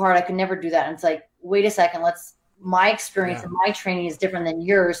was so hard. I could never do that. And it's like, wait a second, my experience and my training is different than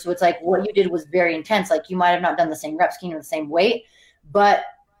yours. So it's like what you did was very intense. Like you might have not done the same reps, scheme, or the same weight, but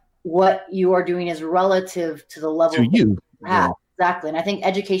what you are doing is relative to the level to you. Yeah. Exactly. And I think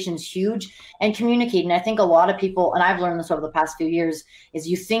education is huge and communicating. I think a lot of people, and I've learned this over the past few years, is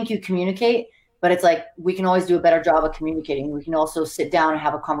you think you communicate, but it's like, we can always do a better job of communicating. We can also sit down and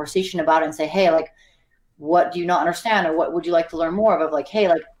have a conversation about it and say, hey, like, what do you not understand? Or what would you like to learn more of? Like, hey,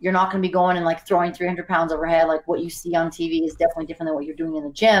 like you're not going to be going and like throwing 300 pounds overhead. Like what you see on TV is definitely different than what you're doing in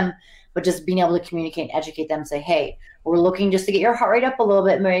the gym, but just being able to communicate and educate them and say, hey, we're looking just to get your heart rate up a little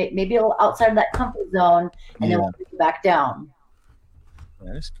bit, maybe a little outside of that comfort zone, and then we'll get you back down.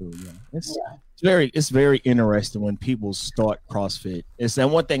 Yeah, that's cool. Yeah. It's very interesting when people start CrossFit. It's that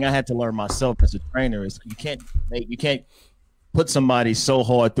one thing I had to learn myself as a trainer is you can't put somebody so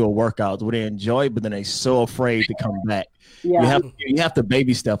hard through a workout where they enjoy it, but then they're so afraid to come back. Yeah. You have to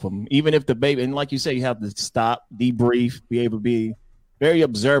baby step them, even if the baby, and like you say, you have to stop, debrief, be able to be very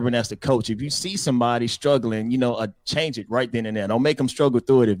observant as the coach. If you see somebody struggling, change it right then and there. Don't make them struggle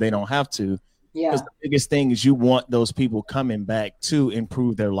through it if they don't have to. Yeah. Because the biggest thing is you want those people coming back to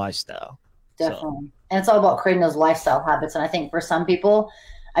improve their lifestyle. Definitely. So. And it's all about creating those lifestyle habits. And I think for some people,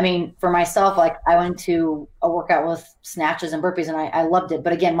 I mean, for myself, like I went to a workout with snatches and burpees and I loved it.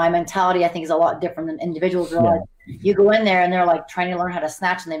 But again, my mentality, I think, is a lot different than individuals. Like, you go in there and they're like trying to learn how to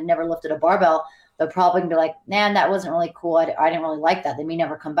snatch and they've never lifted a barbell. They'll probably be like, man, that wasn't really cool. I didn't really like that. They may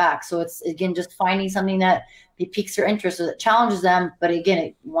never come back. So it's, again, just finding something that piques their interest or that challenges them. But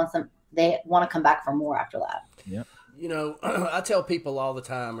again, they want to come back for more after that. Yeah. I tell people all the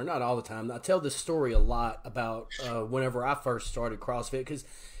time, or not all the time, I tell this story a lot about whenever I first started CrossFit because,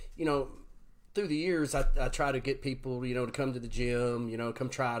 through the years I try to get people, to come to the gym, come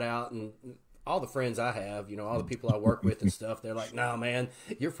try it out. And all the friends I have, all the people I work with and stuff, they're like, no, man,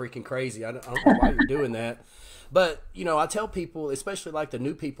 you're freaking crazy. I don't know why you're doing that. But, I tell people, especially like the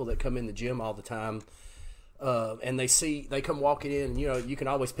new people that come in the gym all the time, and they come walking in, and, you can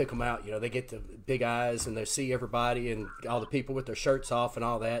always pick them out. They get the big eyes and they see everybody and all the people with their shirts off and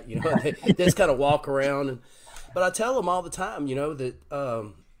all that, they just kind of walk around. But I tell them all the time,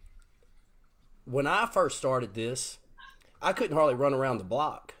 that when I first started this, I couldn't hardly run around the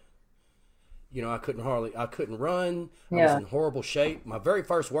block. I couldn't run. I was in horrible shape. My very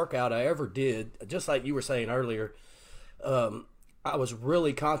first workout I ever did, just like you were saying earlier, I was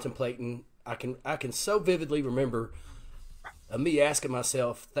really contemplating. I can so vividly remember me asking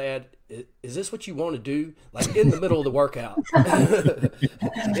myself, Thad, is this what you want to do? Like in the middle of the workout.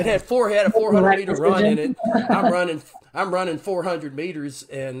 It had a 400 meter run in it. I'm running 400 meters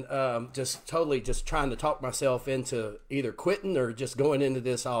and just trying to talk myself into either quitting or just going into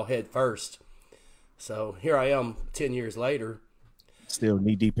this all head first. So here I am 10 years later. Still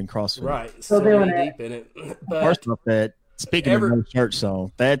knee deep in CrossFit. Right. Still knee deep in it. But first off, that Speaking of no shirts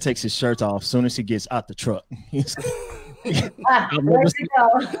on, Thad takes his shirts off as soon as he gets out the truck. I've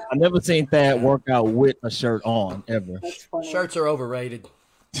never seen Thad work out with a shirt on ever. Shirts are overrated.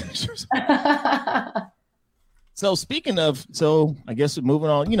 So I guess moving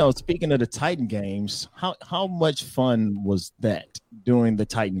on, speaking of the Titan games, how much fun was that doing the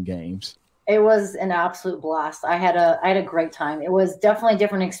Titan games? It was an absolute blast. I had a great time. It was definitely a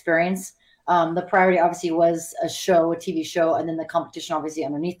different experience. The priority obviously was a TV show, and then the competition obviously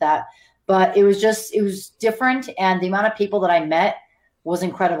underneath that. But it was different, and the amount of people that I met was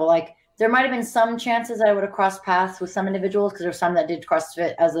incredible. Like, there might have been some chances that I would have crossed paths with some individuals, because there's some that did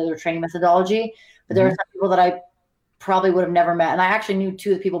CrossFit as their training methodology, but there are some people that I probably would have never met. And I actually knew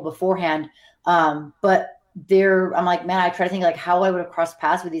 2 of the people beforehand. But I'm like, man, I try to think like how I would have crossed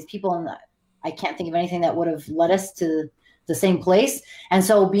paths with these people, and I can't think of anything that would have led us to the same place. And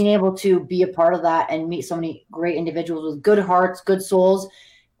so being able to be a part of that and meet so many great individuals with good hearts, good souls,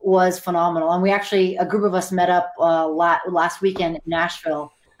 was phenomenal. And we actually, a group of us met up last weekend in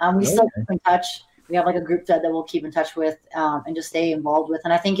Nashville. We still keep in touch. We have like a group that we'll keep in touch with and just stay involved with.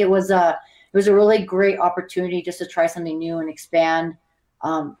 And I think it was a really great opportunity just to try something new and expand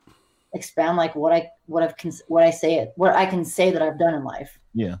like what I can say that I've done in life.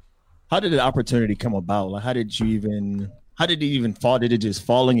 Yeah. How did the opportunity come about? Like, how did it even fall? Did it just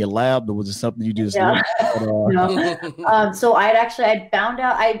fall in your lap, or was it something you just? Yeah. So I'd found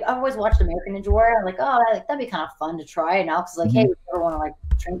out. I've always watched American Ninja Warrior. I'm like, oh, that'd be kind of fun to try. Now it's like, hey, would you ever want to like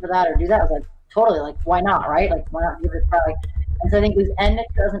train for that or do that? I was like, totally. Like, why not? Right? Like, why not give it a try? And so I think it was end of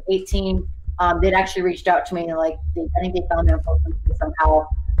 2018. They'd actually reached out to me, and I think they found their info somehow.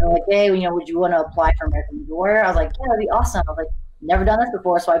 They're like, hey, would you want to apply for American Ninja Warrior? I was like, yeah, that'd be awesome. I was like, never done this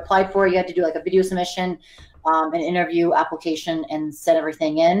before. So I applied for it. You had to do like a video submission, an interview application, and set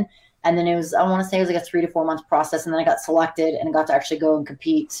everything in. And then I want to say it was like a 3 to 4 month process. And then I got selected and got to actually go and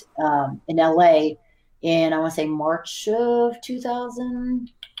compete in LA in, I want to say March of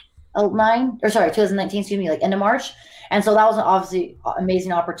 2019, like end of March. And so that was obviously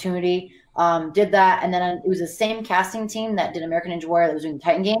amazing opportunity. Did that, and then it was the same casting team that did American Ninja Warrior that was doing the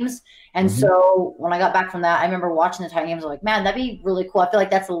Titan Games. And so when I got back from that, I remember watching the Titan Games. I was like, man, that'd be really cool. I feel like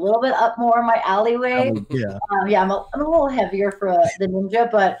that's a little bit up more my alleyway. I'm a little heavier for the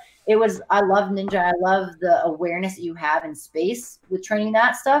ninja, but I love ninja. I love the awareness that you have in space with training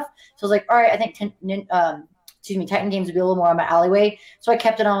that stuff. So I was like, all right, I think Titan Games would be a little more on my alleyway. So I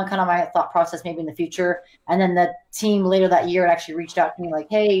kept it on kind of my thought process maybe in the future. And then the team later that year actually reached out to me like,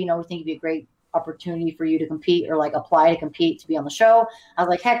 hey, we think it'd be a great opportunity for you to compete or like apply to compete to be on the show. I was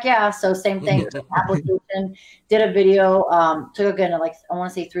like, heck yeah. So same thing, application, did a video, took again, like, I want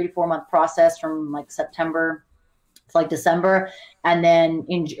to say 3 to 4 month process from like September to like December. And then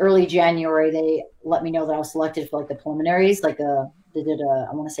in early January, they let me know that I was selected for like the preliminaries. Like they did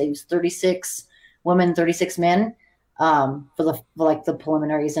I want to say it was 36 women, 36 men for the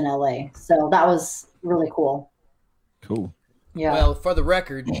preliminaries in LA. So that was really cool. Cool. Yeah. Well, for the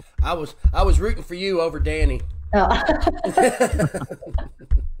record, I was rooting for you over Danny. Oh.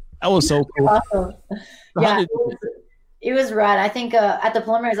 That was so cool. Awesome. Yeah, it was rad. I think at the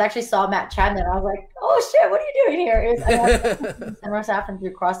preliminaries, I actually saw Matt Chapman. I was like, oh shit, what are you doing here? I happened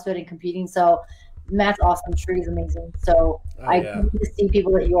through CrossFit and competing. So Matt's awesome. Tree's amazing. So I get to see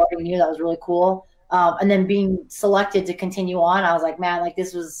people that you already knew. That was really cool. And then being selected to continue on, I was like, man, like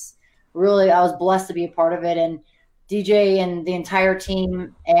this was really, I was blessed to be a part of it. And DJ and the entire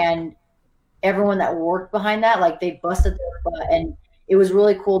team and everyone that worked behind that, like they busted their butt, and it was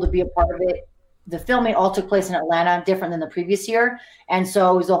really cool to be a part of it. The filming all took place in Atlanta, different than the previous year. And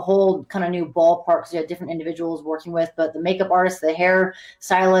so it was a whole kind of new ballpark because you had different individuals working with, but the makeup artists, the hair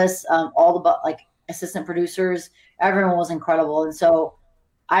stylists, all the assistant producers, everyone was incredible. And so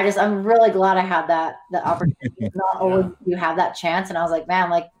I'm really glad I had that opportunity. Not always you have that chance. And I was like, man,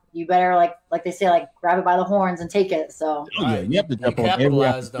 like you better like they say, like grab it by the horns and take it. So you have to jump on every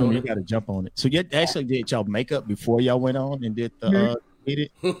opportunity. You got to jump on it. So you actually did y'all makeup before y'all went on and did the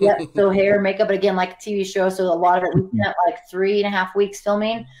yeah. So hair, makeup, but again, like a TV show. So a lot of it we spent like 3.5 weeks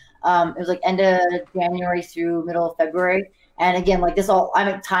filming. It was like end of January through middle of February. And again, like this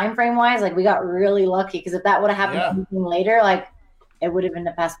time frame wise, like we got really lucky because if that would have happened anything later, like it would have been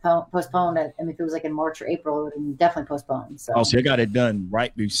postponed. I mean, if it was like in March or April, it would have been definitely postponed. So, you got it done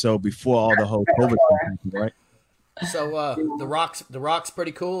before all the whole COVID thing, right? So the Rock's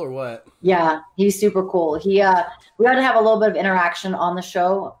pretty cool or what? Yeah, he's super cool. We had to have a little bit of interaction on the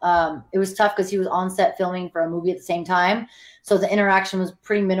show. It was tough because he was on set filming for a movie at the same time. So the interaction was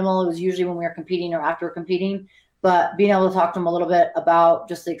pretty minimal. It was usually when we were competing or after competing. But being able to talk to him a little bit about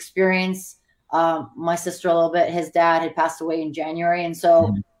just the experience, my sister a little bit. His dad had passed away in January, and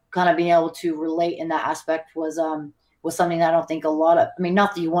so kind of being able to relate in that aspect was something that I don't think a lot of. I mean,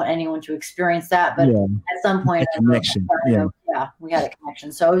 not that you want anyone to experience that, but at some point, connection. We had a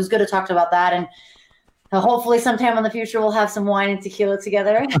connection. So it was good to talk about that, and hopefully, sometime in the future, we'll have some wine and tequila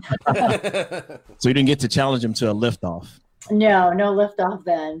together. So you didn't get to challenge him to a liftoff? No liftoff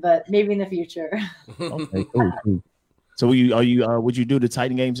then, but maybe in the future. Okay, cool. So would you do the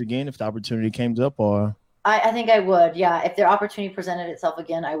Titan Games again if the opportunity came up, or? I think I would. Yeah, if the opportunity presented itself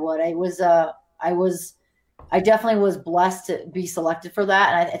again, I would. I definitely was blessed to be selected for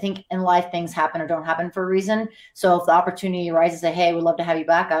that. And I think in life things happen or don't happen for a reason. So if the opportunity arises, say, hey, we'd love to have you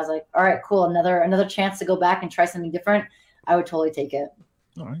back, I was like, all right, cool. Another chance to go back and try something different. I would totally take it.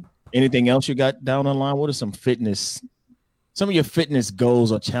 All right. Anything else you got down the line? What are some of your fitness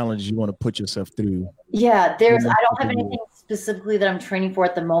goals or challenges you want to put yourself through? Yeah, I don't have anything specifically that I'm training for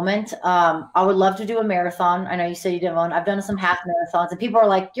at the moment. I would love to do a marathon. I know you said you did one. I've done some half marathons, and people are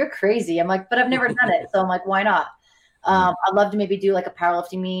like, "You're crazy." I'm like, "But I've never done it." So I'm like, "Why not?" I'd love to maybe do like a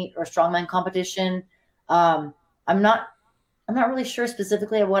powerlifting meet or strongman competition. I'm not really sure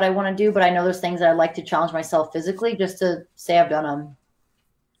specifically of what I want to do, but I know there's things that I'd like to challenge myself physically just to say I've done them.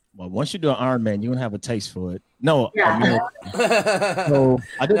 Well, once you do an Ironman, you're gonna have a taste for it. No, yeah. So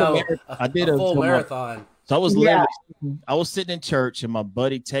I did a full marathon. So I was sitting in church and my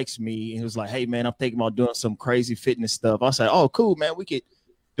buddy texted me and he was like, "Hey man, I'm thinking about doing some crazy fitness stuff." I said, "Oh, cool, man. We could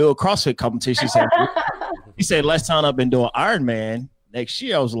do a CrossFit competition." He said, "Let's sign up and do an Ironman next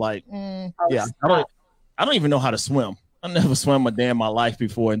year." I was like, "Yeah, I don't even know how to swim. I never swam a day in my life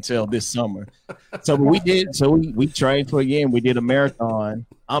before until this summer." So we did. So we trained for a year and we did a marathon.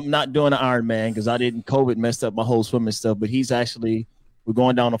 I'm not doing an Ironman because COVID messed up my whole swimming stuff. But we're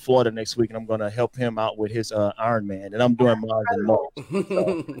going down to Florida next week and I'm going to help him out with his Ironman. And I'm doing mine in March. So.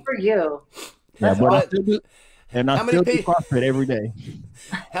 Good for you. Yeah, but I still do. And I still do CrossFit every day.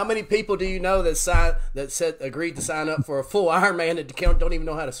 How many people do you know that agreed to sign up for a full Ironman that don't even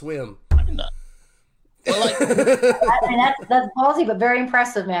know how to swim? Well, that's ballsy, but very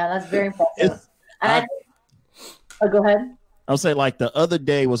impressive, man. That's very impressive. Go ahead. I'll say like the other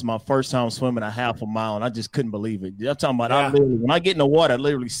day was my first time swimming a half a mile, and I just couldn't believe it. I'm talking about when I get in the water, I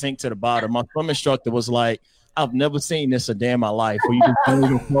literally sink to the bottom. My swim instructor was like, "I've never seen this a day in my life where you just don't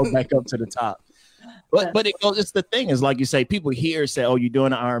even float back up to the top." But it's the thing is like you say, people here say, "Oh, you're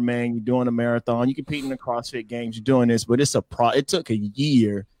doing an Ironman, you're doing a marathon, you're competing in the CrossFit Games, you're doing this," but it took a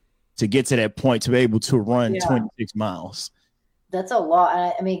year to get to that point to be able to run 26 miles. That's a lot.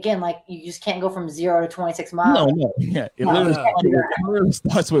 I mean, again, like you just can't go from 0 to 26 miles. No. Yeah. It literally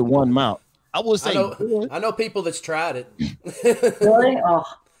starts with 1 mile. I would say. I know people that's tried it. Really?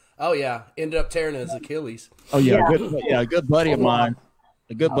 Oh yeah. Ended up tearing his Achilles. Oh yeah. A good buddy of mine.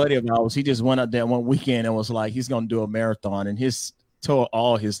 A good buddy of ours. He just went out there one weekend and was like, he's going to do a marathon, and tore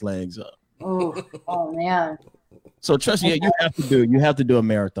all his legs up. Oh man. So trust me, you have to do a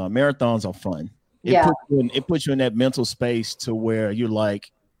marathon. Marathons are fun. It puts you in that mental space to where you're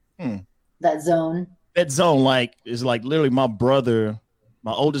like, that zone. That zone, like, is like literally my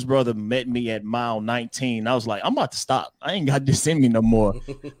oldest brother met me at mile 19. I was like, I'm about to stop. I ain't got this in me no more.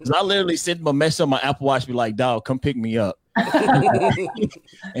 Because I literally sent my message on my Apple Watch, be like, "Dog, come pick me up."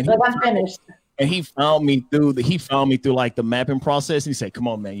 And I'm finished. And he found me through like the mapping process. And he said, "Come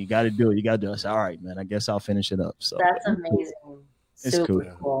on, man, you got to do it. You got to do it." I said, "All right, man, I guess I'll finish it up." So that's amazing. It's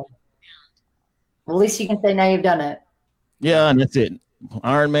super cool. Well, at least you can say now you've done it. Yeah, and that's it.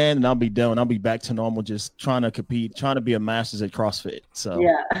 Ironman, and I'll be done. I'll be back to normal, just trying to compete, trying to be a master's at CrossFit. So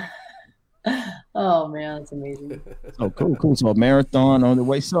yeah. Oh man, that's amazing. Oh, cool. So a marathon on the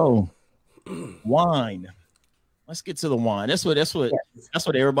way. So wine. Let's get to the wine. That's what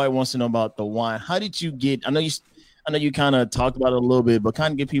everybody wants to know about the wine. How did you get? I know you kind of talked about it a little bit, but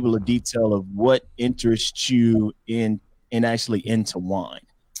kind of give people a detail of what interests you in actually into wine.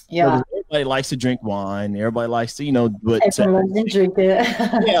 Yeah, everybody likes to drink wine. Everybody likes to, but everyone can drink it.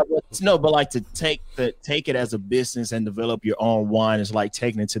 Yeah, but like to take it as a business and develop your own wine is like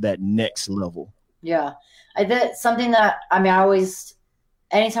taking it to that next level. Yeah, I did something that I always.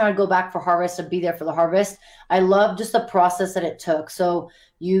 Anytime I'd go back for harvest, I'd be there for the harvest. I love just the process that it took. So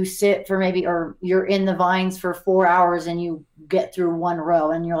you sit for or you're in the vines for 4 hours and you get through one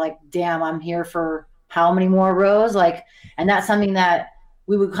row and you're like, damn, I'm here for how many more rows? And that's something that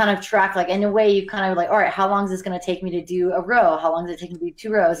we would kind of track, in a way you kind of like, all right, how long is this going to take me to do a row? How long does it take me to do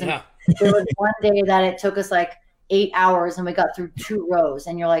 2 rows? And there was one day that it took us 8 hours and we got through 2 rows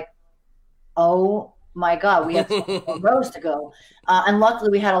and you're like, oh my God, we had rows to go. And luckily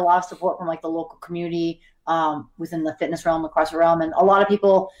we had a lot of support from like the local community within the fitness realm, the CrossFit realm. And a lot of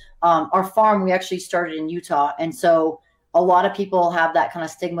people, our farm, we actually started in Utah. And so a lot of people have that kind of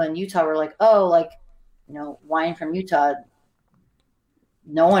stigma in Utah. We're like, oh, like, you know, wine from Utah.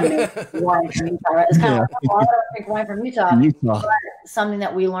 No one makes wine from Utah, right? It's kind of like, oh, I don't drink wine from Utah. But something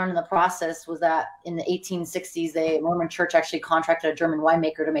that we learned in the process was that in the 1860s, the Mormon church actually contracted a German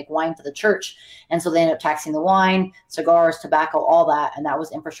winemaker to make wine for the church. And so they ended up taxing the wine, cigars, tobacco, all that. And that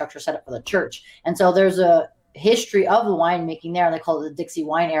was infrastructure set up for the church. And so there's a history of the winemaking there. They call it the Dixie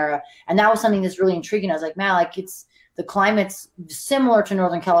wine era. And that was something that's really intriguing. I was like, man, like the climate's similar to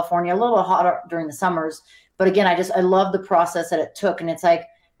Northern California, a little bit hotter during the summers. But again, I love the process that it took. And it's like,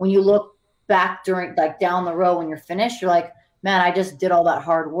 when you look back during, like down the road, when you're finished, you're like, man, I just did all that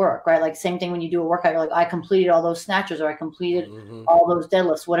hard work, right? Like same thing when you do a workout, you're like, I completed all those snatches, or I completed all those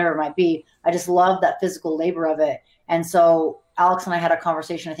deadlifts, whatever it might be. I just love that physical labor of it. And so Alex and I had a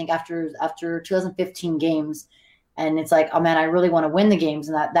conversation, I think after 2015 games, and it's like, oh man, I really want to win the games.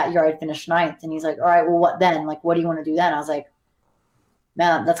 And that year I finished 9th. And he's like, all right, well, what then? Like, what do you want to do then? I was like,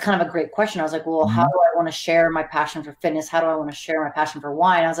 man, that's kind of a great question. I was like, well, how do I want to share my passion for fitness? How do I want to share my passion for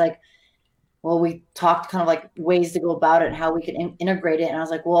wine? I was like, well, we talked kind of like ways to go about it and how we could integrate it. And I was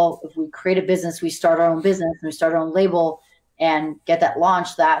like, well, if we create a business, we start our own business and we start our own label and get that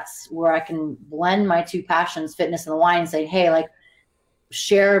launched, that's where I can blend my two passions, fitness and the wine, and say, hey, like,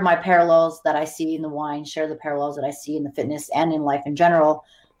 share my parallels that I see in the wine, share the parallels that I see in the fitness and in life in general.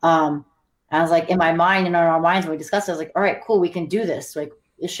 And I was like, in my mind and in our minds, when we discussed it, I was like, all right, cool, we can do this. Like,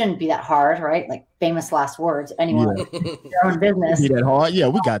 it shouldn't be that hard, right? Like famous last words. Anyone, their own business. Be that hard? Yeah,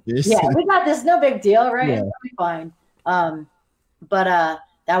 we got this. Yeah, we got this. No big deal, right? Yeah. It'll be fine. But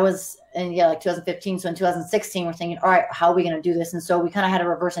that was like 2015. So in 2016, we're thinking, all right, how are we going to do this? And so we kind of had to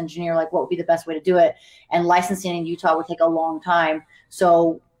reverse engineer, like, what would be the best way to do it? And licensing in Utah would take a long time.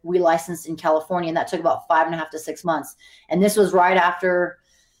 So we licensed in California, and that took about 5.5 to 6 months. And this was right after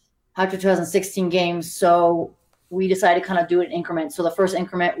 2016 games. So we decided to kind of do it in increments. So the first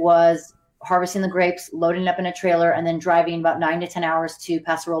increment was harvesting the grapes, loading it up in a trailer, and then driving about 9 to 10 hours to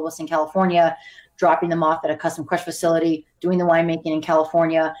Paso Robles in California, dropping them off at a custom crush facility, doing the winemaking in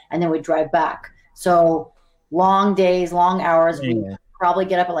California, and then we'd drive back. So long days, long hours. We'd probably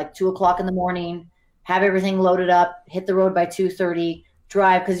get up at like 2 o'clock in the morning, have everything loaded up, hit the road by 2:30,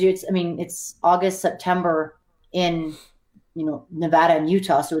 drive, because it's August, September in Nevada and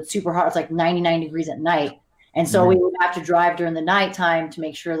Utah, so it's super hot. It's like 99 degrees at night. And so we would have to drive during the nighttime to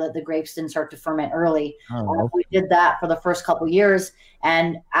make sure that the grapes didn't start to ferment early. We did that for the first couple of years.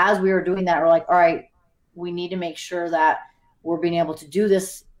 And as we were doing that, we're like, all right, we need to make sure that we're being able to do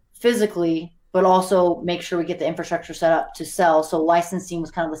this physically, but also make sure we get the infrastructure set up to sell. So licensing was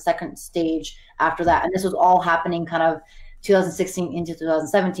kind of the second stage after that. And this was all happening kind of 2016 into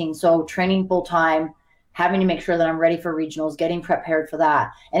 2017. So training full time, having to make sure that I'm ready for regionals, getting prepared for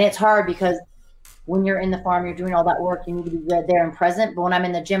that. And it's hard because when you're in the farm, you're doing all that work, you need to be there and present. But when I'm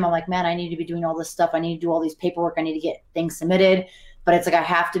in the gym, I'm like, man, I need to be doing all this stuff. I need to do all these paperwork. I need to get things submitted. But it's like I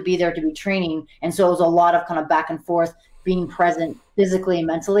have to be there to be training. And so it was a lot of kind of back and forth, being present physically and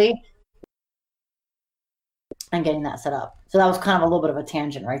mentally and getting that set up. So that was kind of a little bit of a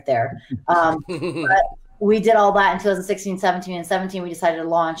tangent right there. But we did all that in 2016, 17, and 17. We decided to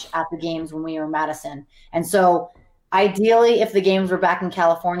launch at the games when we were in Madison. And so ideally, if the games were back in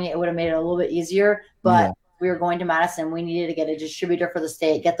California, it would have made it a little bit easier. But we were going to Madison. We needed to get a distributor for the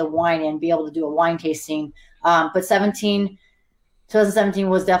state, get the wine in, be able to do a wine tasting. But 2017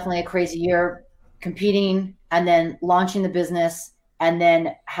 was definitely a crazy year, competing and then launching the business and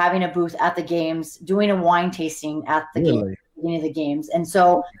then having a booth at the games, doing a wine tasting at the games, beginning of the games. And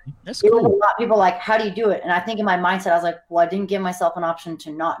so it was a lot of people like, how do you do it? And I think in my mindset, I was like, well, I didn't give myself an option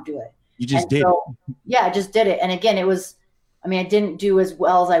to not do it. You just did. So, yeah, I just did it. And again, I didn't do as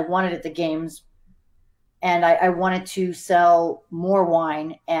well as I wanted at the games. And I wanted to sell more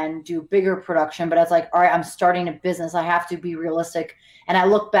wine and do bigger production. But I was like, all right, I'm starting a business. I have to be realistic. And I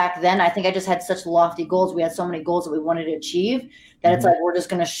look back then, I think I just had such lofty goals. We had so many goals that we wanted to achieve that it's like, we're just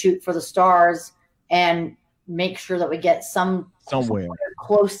going to shoot for the stars and make sure that we get somewhere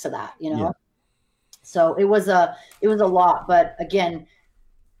close to that, Yeah. So it was a lot. But again,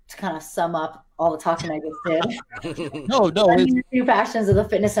 to kind of sum up all the talking I just did. No. Two passions of the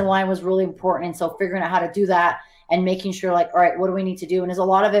fitness and wine was really important. And so figuring out how to do that and making sure like, all right, what do we need to do? And as a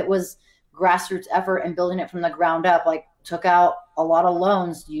lot of it was grassroots effort and building it from the ground up, like took out a lot of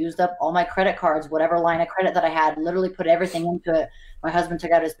loans, used up all my credit cards, whatever line of credit that I had, literally put everything into it. My husband took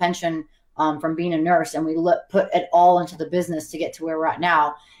out his pension from being a nurse, and we put it all into the business to get to where we're at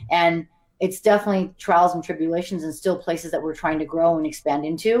now. And it's definitely trials and tribulations and still places that we're trying to grow and expand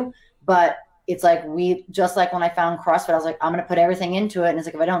into. But it's like just like when I found CrossFit, I was like, I'm going to put everything into it. And it's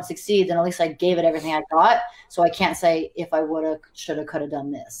like, if I don't succeed, then at least I gave it everything I got. So I can't say if I would have, should have, could have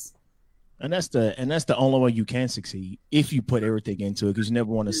done this. And that's the only way you can succeed, if you put everything into it, because you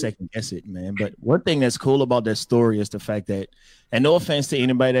never want to second guess it, man. But one thing that's cool about that story is the fact that, and no offense to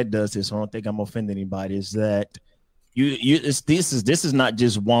anybody that does this, I don't think I'm offending anybody, is that this is not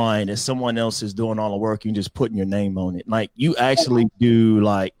just wine that someone else is doing all the work, you just putting your name on it. Like, you actually do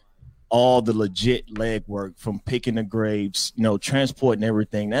like all the legit leg work, from picking the grapes, transporting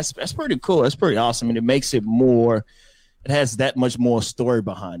everything. That's pretty cool. That's pretty awesome. And it makes it more, it has that much more story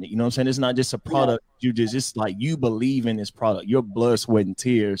behind it. You know what I'm saying? It's not just a product. Yeah. It's like you believe in this product. Your blood, sweat, and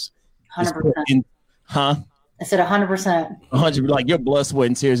tears. 100%. I said 100%. 100, like your blood, sweat,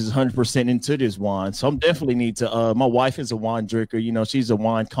 and tears is 100% into this wine. So I'm definitely need to. My wife is a wine drinker. She's a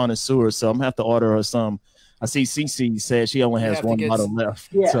wine connoisseur. So I'm gonna have to order her some. I see CC said she only has one bottle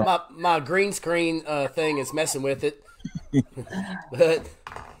left. Yeah. So. My green screen thing is messing with it. But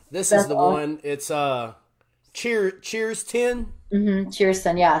this is the one. It's Cheers 10. Mm-hmm. Cheers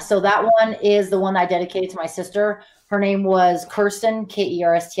 10. Yeah. So that one is the one I dedicated to my sister. Her name was Kirsten,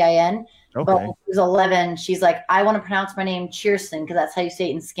 Kerstin. Okay. But when she was 11, she's like, I want to pronounce my name Cheerson because that's how you say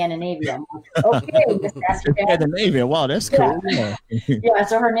it in Scandinavia. I'm like, okay, Scandinavian. Wow, that's cool. Yeah. Yeah.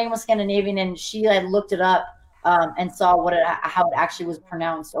 So her name was Scandinavian, and she had looked it up and saw how it actually was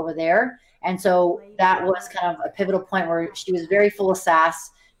pronounced over there. And so that was kind of a pivotal point where she was very full of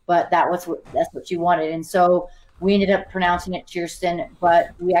sass, but that's what she wanted. And so we ended up pronouncing it Cheerston, but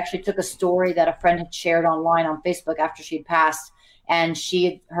we actually took a story that a friend had shared online on Facebook after she had passed. And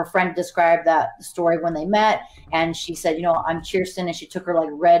her friend described that story when they met. And she said, I'm Cheerston. And she took her like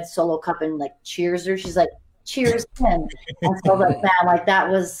red Solo cup and like cheers her. She's like, Cheers. And so I was like, man, like that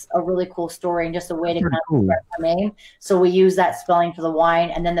was a really cool story and just a way to kind of express her name. So we use that spelling for the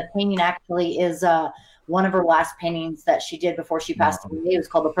wine. And then the painting actually is one of her last paintings that she did before she passed away. It was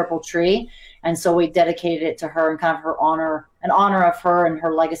called The Purple Tree. And so we dedicated it to her and kind of in honor of her and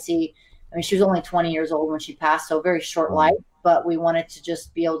her legacy. I mean, she was only 20 years old when she passed, so very short life, but we wanted to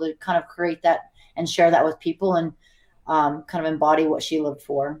just be able to kind of create that and share that with people and kind of embody what she lived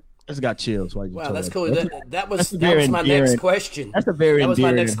for. I just got chills. Wow, that's cool. That was my next question. That's a very That was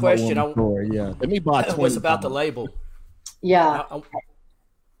my next question. Yeah. Let me buy 20. Was about the label. Yeah.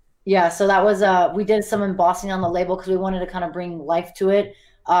 Yeah, so that was we did some embossing on the label because we wanted to kind of bring life to it.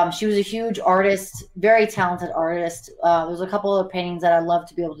 She was a huge artist, very talented artist. There's a couple of paintings that I love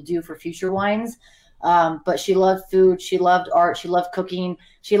to be able to do for future wines. But she loved food, she loved art, she loved cooking,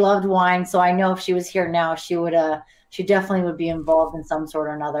 she loved wine. So I know if she was here now, she definitely would be involved in some sort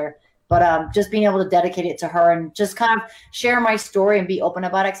or another. But just being able to dedicate it to her and just kind of share my story and be open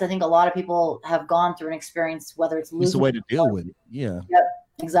about it, because I think a lot of people have gone through an experience, whether it's losing. It's a way to deal with it. Yeah. Yep,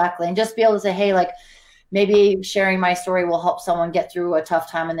 exactly. And just be able to say, hey, like, maybe sharing my story will help someone get through a tough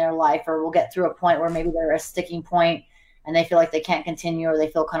time in their life, or will get through a point where maybe they're a sticking point and they feel like they can't continue, or they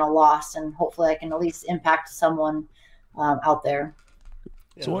feel kind of lost. And hopefully I can at least impact someone out there.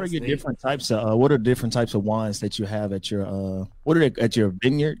 So what are your different types of different types of wines that you have at your what are they at your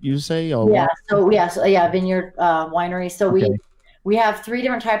vineyard, you say? Or vineyard winery. So okay. We have 3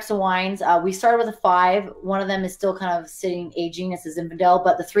 different types of wines. We started with 5. One of them is still kind of sitting aging. It's a Zinfandel,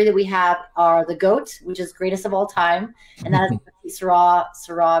 but the 3 that we have are the Goat, which is greatest of all time, and that is the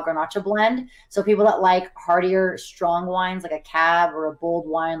Syrah Grenache blend. So people that like heartier, strong wines like a Cab or a bold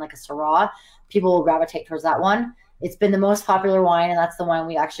wine like a Syrah, people will gravitate towards that one. It's been the most popular wine, and that's the wine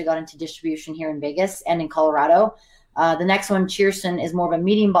we actually got into distribution here in Vegas and in Colorado. The next one, Cheerson, is more of a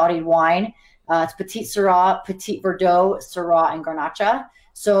medium-bodied wine. It's Petit Syrah, Petit Verdot, Syrah, and Grenache.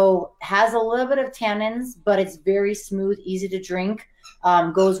 So has a little bit of tannins, but it's very smooth, easy to drink.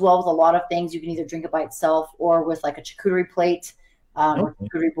 Goes well with a lot of things. You can either drink it by itself or with like a charcuterie plate or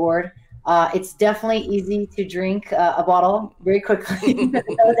charcuterie board. It's definitely easy to drink a bottle very quickly.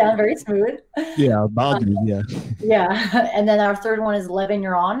 It goes down very smooth. Yeah, boundaries, yeah. Yeah, and then our third one is Le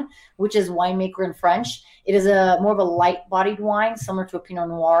Vigneron, which is winemaker in French. It is more of a light-bodied wine, similar to a Pinot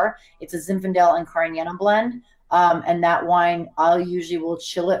Noir. It's a Zinfandel and Carignano blend, and that wine I usually will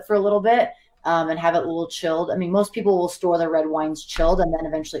chill it for a little bit and have it a little chilled. I mean, most people will store their red wines chilled and then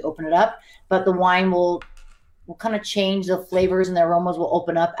eventually open it up, but the wine will kind of change. The flavors and the aromas will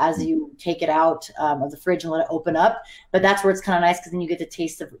open up as you take it out of the fridge and let it open up. But that's where it's kind of nice, because then you get to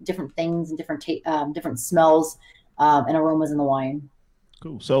taste of different things and different smells and aromas in the wine.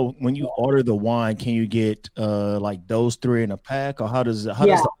 Cool. So when you order the wine, can you get like those 3 in a pack, or how does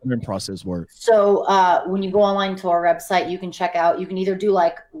the ordering process work? So when you go online to our website, you can check out. You can either do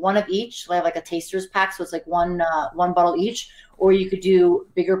like one of each. So I have like a taster's pack, so it's like one bottle each, or you could do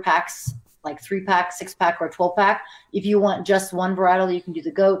bigger packs, like 3-pack, 6-pack, or 12-pack. If you want just one varietal, you can do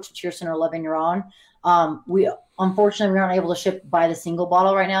the Goat, Tierson, or La Vigneron. We unfortunately, we aren't able to ship by the single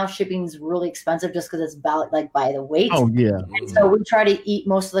bottle right now. Shipping is really expensive just because it's like by the weight. Oh yeah. And so we try to eat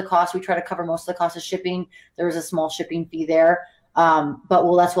most of the cost. We try to cover most of the cost of shipping. There is a small shipping fee there,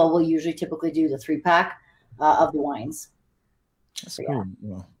 but that's why we'll usually typically do the 3-pack of the wines. That's cool.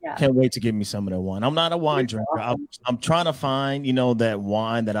 Well, can't wait to give me some of that wine. I'm not a wine drinker. I'm trying to find, that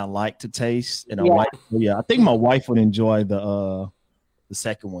wine that I like to taste. And I think my wife would enjoy the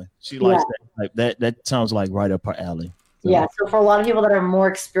second one. She likes that. That sounds like right up her alley. So. Yeah. So for a lot of people that are more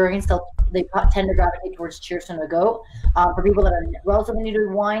experienced, they tend to gravitate towards Tierson or Goat. For people that are relatively new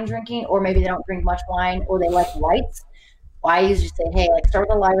to wine drinking, or maybe they don't drink much wine, or they like whites, I usually say, hey, like start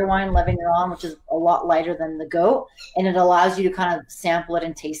with a lighter wine, La Vigneron, which is a lot lighter than the Goat, and it allows you to kind of sample it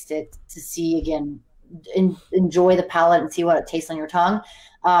and taste it to see, again, enjoy the palate and see what it tastes on your tongue.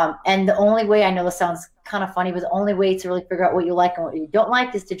 And the only way, I know this sounds kind of funny, but the only way to really figure out what you like and what you don't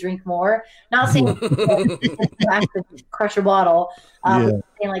like is to drink more. Not saying crush a bottle, but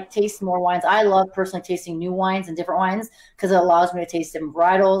saying like taste more wines. I love personally tasting new wines and different wines because it allows me to taste different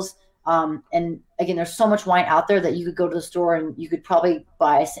varietals. And again, there's so much wine out there that you could go to the store and you could probably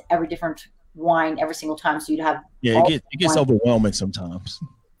buy every different wine every single time. So you'd have it gets overwhelming sometimes.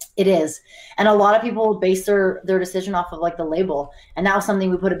 It is. And a lot of people base their decision off of like the label. And that was something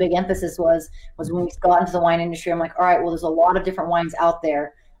we put a big emphasis was when we got into the wine industry. I'm like, all right, well, there's a lot of different wines out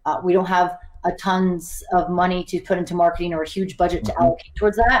there. We don't have a tons of money to put into marketing or a huge budget to allocate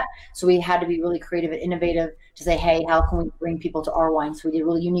towards that. So we had to be really creative and innovative to say, hey, how can we bring people to our wine? So we did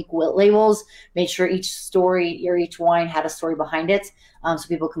really unique labels, made sure each story or each wine had a story behind it, so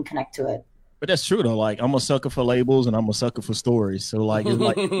people can connect to it. But that's true though. Like I'm a sucker for labels and I'm a sucker for stories. So like it's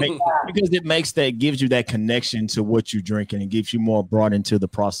like because it gives you that connection to what you're drinking and gives you more brought into the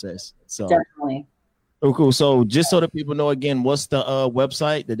process. So definitely. Oh, cool. So just so that people know again, what's the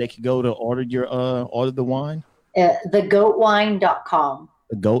website that they can go to order the wine? Thegoatwine.com.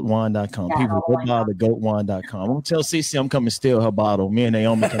 Thegoatwine.com. Yeah, people go by thegoatwine.com. I'm gonna tell Cece I'm coming steal her bottle. Me and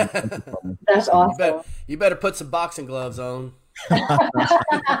Naomi can. That's awesome. You better put some boxing gloves on.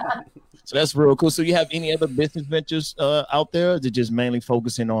 So that's real cool. So you have any other business ventures out there? Or is it just mainly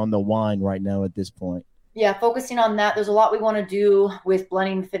focusing on the wine right now at this point? Yeah, focusing on that. There's a lot we want to do with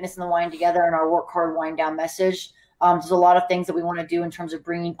blending fitness and the wine together in our work hard, wine down message. There's a lot of things that we want to do in terms of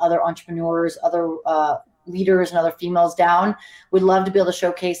bringing other entrepreneurs, other leaders, and other females down. We'd love to be able to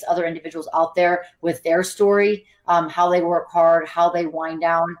showcase other individuals out there with their story, how they work hard, how they wind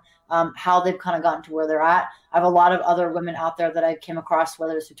down, how they've kind of gotten to where they're at. I have a lot of other women out there that I came across,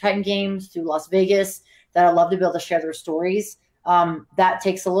 whether it's through Titan Games, through Las Vegas, that I'd love to be able to share their stories. That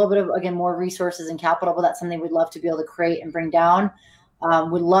takes a little bit of, again, more resources and capital, but that's something we'd love to be able to create and bring down.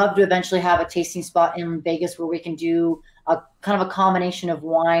 We'd love to eventually have a tasting spot in Vegas where we can do a kind of a combination of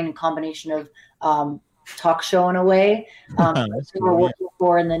wine and combination of talk show in a way. We're working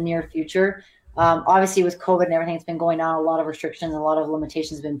for in the near future. Obviously with COVID and everything that's been going on, a lot of restrictions, a lot of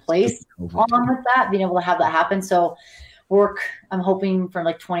limitations have been placed on with that, being able to have that happen. So I'm hoping for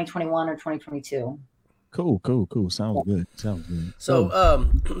like 2021 or 2022. Cool. Sounds good. So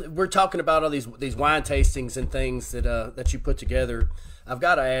we're talking about all these wine tastings and things that you put together. I've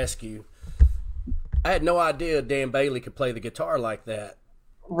got to ask you, I had no idea Dan Bailey could play the guitar like that.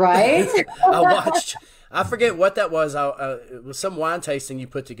 Right? I forget what that was. It was some wine tasting you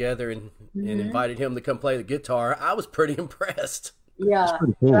put together and invited him to come play the guitar. I was pretty impressed. Yeah.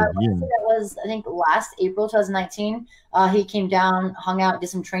 Cool. That was, I think, last April 2019. He came down, hung out, did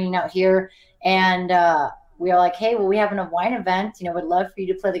some training out here. And we are like, hey, well, we have a wine event. We'd love for you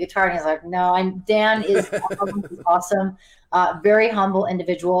to play the guitar. And he's like, no, Dan is awesome. Very humble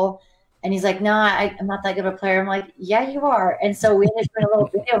individual. And he's like, no, I'm not that good of a player. I'm like, yeah, you are. And so we ended up doing a little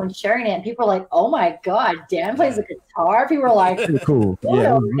video and sharing it. And people are like, oh, my God, Dan plays the guitar. People are like, pretty cool.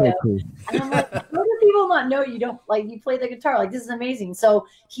 Yeah, really cool. And I'm like, how do people not know you play the guitar? Like, this is amazing. So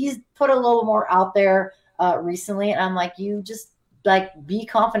he's put a little more out there recently. And I'm like, you just be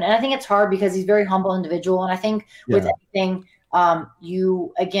confident. And I think it's hard because he's a very humble individual. And I think with anything, you're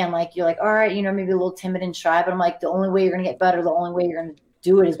like, all right, maybe a little timid and shy, but I'm like, the only way you're going to get better, the only way you're going to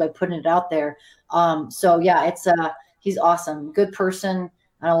do it is by putting it out there. So yeah, it's he's awesome, good person,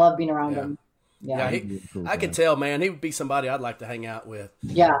 and I love being around him. I could tell, man, he would be somebody I'd like to hang out with.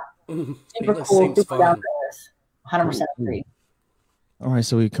 Yeah, super cool, super down to earth. 100% agree. All right,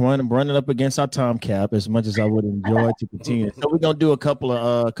 so we come on and running up against our time cap as much as I would enjoy to continue. So we're gonna do a couple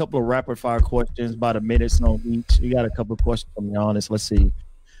of rapid fire questions, about a minute on each. We got a couple of questions from the audience. Let's see.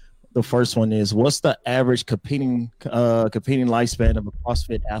 The first one is, what's the average competing lifespan of a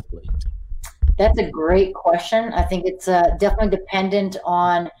CrossFit athlete? That's a great question. I think it's definitely dependent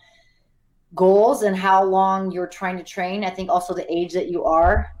on goals and how long you're trying to train. I think also the age that you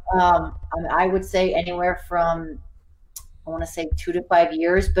are. I would say anywhere from, I want to say 2 to 5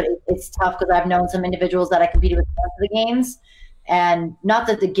 years, but it's tough because I've known some individuals that I competed with for the games, and not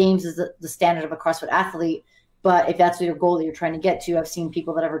that the games is the standard of a CrossFit athlete, but if that's your goal that you're trying to get to, I've seen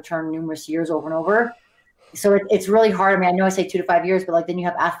people that have returned numerous years over and over. So it's really hard. I mean, I know I say 2 to 5 years, but like then you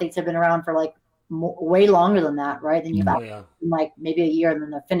have athletes that have been around for like way longer than that, right? Then you have like maybe a year and then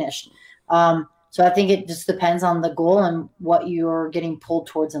they're finished. So I think it just depends on the goal and what you're getting pulled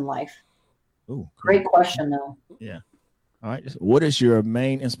towards in life. Ooh, cool. Great question, though. Yeah. All right. What is your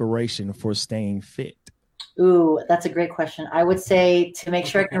main inspiration for staying fit? Ooh, that's a great question. I would say to make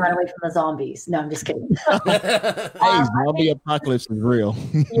sure I can run away from the zombies. No, I'm just kidding. Hey, zombie apocalypse is real.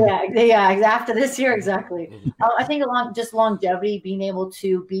 yeah. After this year, exactly. I think just longevity, being able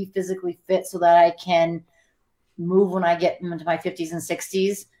to be physically fit so that I can move when I get into my 50s and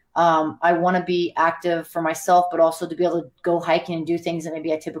 60s. I want to be active for myself, but also to be able to go hiking and do things that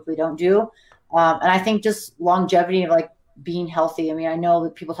maybe I typically don't do. And I think just longevity of like being healthy. I mean, I know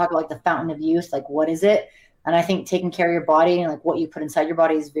that people talk about like the fountain of youth, like what is it? And I think taking care of your body and like what you put inside your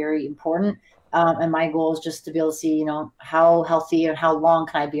body is very important. And my goal is just to be able to see, you know, how healthy and how long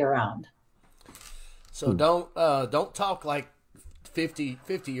can I be around. So don't talk like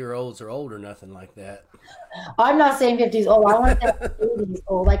 50-year-olds or old or nothing like that. I'm not saying 50s old. I want to say 80s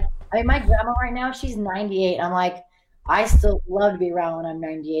old. Like, I mean, my grandma right now, she's 98. I'm like, I still love to be around when I'm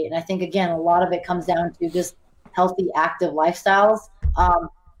 98. And I think, again, a lot of it comes down to just healthy, active lifestyles.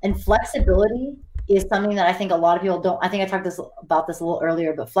 And flexibility is something that I think a lot of people don't. I think I talked about this a little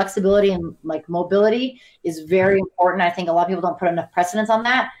earlier, but flexibility and like mobility is very important. I think a lot of people don't put enough precedence on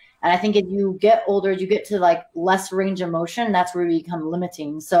that. And I think if you get older, you get to like less range of motion, that's where you become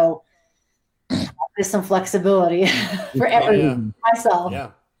limiting. So there's some flexibility for everyone, myself.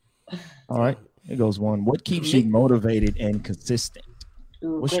 Yeah. All right. Here goes one. What keeps you motivated and consistent?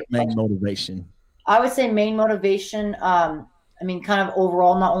 What's your main motivation? I would say main motivation, I mean, kind of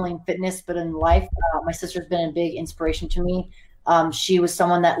overall, not only in fitness, but in life. My sister's been a big inspiration to me. She was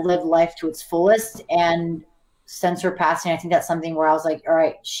someone that lived life to its fullest, and since her passing, I think that's something where I was like, all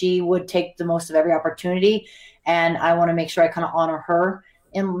right, she would take the most of every opportunity, and I want to make sure I kind of honor her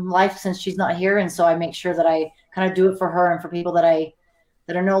in life since she's not here. And so I make sure that I kind of do it for her and for people that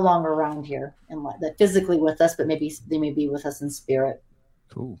are no longer around here and that physically with us, but maybe they may be with us in spirit.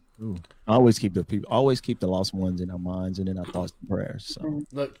 Cool. I always keep the lost ones in our minds and in our thoughts and prayers. So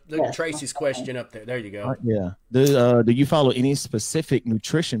look, yes, Tracy's question up there. There you go. Yeah. Do you follow any specific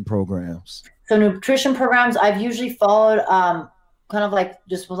nutrition programs? So nutrition programs, I've usually followed kind of like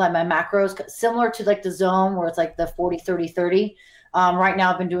just with like my macros, similar to like the Zone where it's like the 40-30-30. Right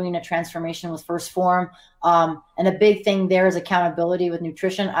now I've been doing a transformation with First Form. And a big thing there is accountability with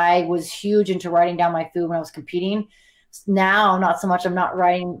nutrition. I was huge into writing down my food when I was competing. Now, not so much. I'm not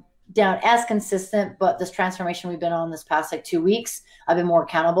writing down as consistent, but this transformation we've been on this past like 2 weeks, I've been more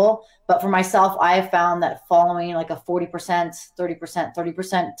accountable. But for myself, I have found that following like a 40%, 30%,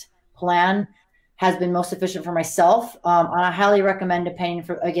 30% plan has been most efficient for myself. And I highly recommend, depending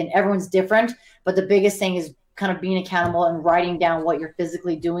for, again, everyone's different, but the biggest thing is kind of being accountable and writing down what you're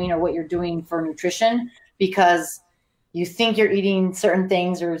physically doing or what you're doing for nutrition, because you think you're eating certain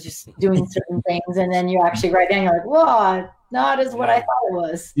things or just doing certain things, and then you actually write down, you're like, whoa, not as what I thought it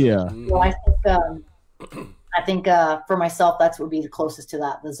was. Yeah. So I think for myself, that's what would be the closest to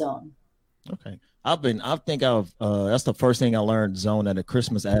that, the Zone. Okay. That's the first thing I learned Zone at a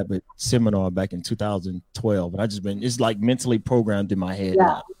Christmas Abbott seminar back in 2012. And it's like mentally programmed in my head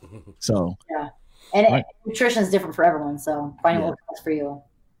now. So. Yeah. And nutrition is different for everyone. So finding what works for you.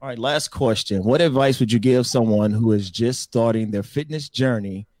 All right, last question. What advice would you give someone who is just starting their fitness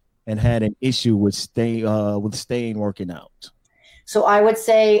journey and had an issue with staying working out? So I would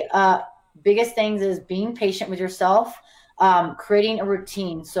say biggest things is being patient with yourself, creating a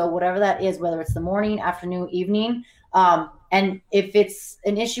routine. So whatever that is, whether it's the morning, afternoon, evening, and if it's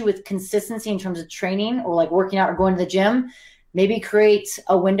an issue with consistency in terms of training or like working out or going to the gym, maybe create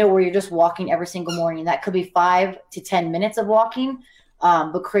a window where you're just walking every single morning. That could be 5 to 10 minutes of walking.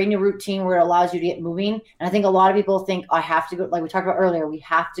 But creating a routine where it allows you to get moving. And I think a lot of people think I have to go, like we talked about earlier, we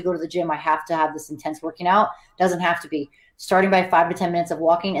have to go to the gym. I have to have this intense working out. Doesn't have to be. starting by 5 to 10 minutes of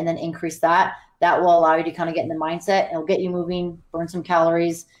walking and then increase that. That will allow you to kind of get in the mindset. It'll get you moving, burn some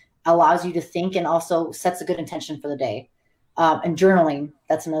calories, allows you to think, and also sets a good intention for the day. And journaling,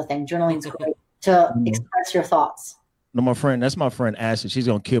 that's another thing. Journaling is great to express your thoughts. No, that's my friend Ashley. She's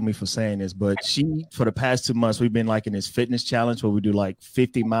gonna kill me for saying this, but for the past 2 months, we've been like in this fitness challenge where we do like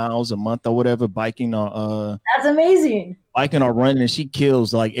 50 miles a month or whatever, biking or that's amazing. Biking or running, and she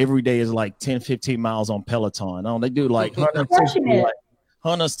kills like every day is like 10, 15 miles on Peloton. They do like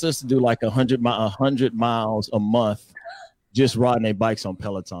Hunter's sister do like 100 miles a month just riding their bikes on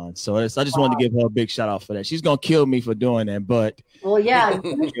Peloton. So I just wanted to give her a big shout out for that. She's gonna kill me for doing that, but well, yeah,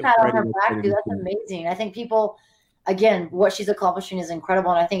 pat on her back, dude. That's amazing. I think people, again, what she's accomplishing is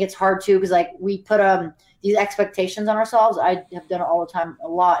incredible, and I think it's hard too because like we put these expectations on ourselves. I have done it all the time, a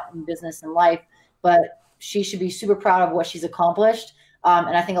lot in business and life, but she should be super proud of what she's accomplished.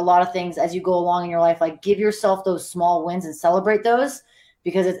 And I think a lot of things as you go along in your life, like give yourself those small wins and celebrate those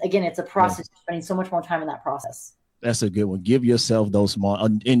because it's a process. You're spending so much more time in that process. That's a good one. Give yourself those small,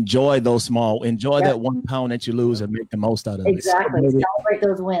 enjoy that 1 pound that you lose and make the most out of it. Exactly. Celebrate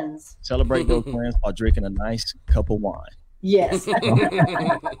those wins. Celebrate those wins while drinking a nice cup of wine. Yes.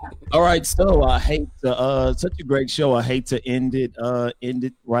 All right. So I hate to, such a great show. I hate to end it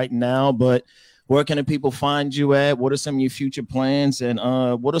right now, but where can the people find you at? What are some of your future plans? And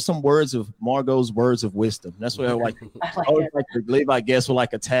what are some Margot's words of wisdom? That's what I like to leave, I guess, with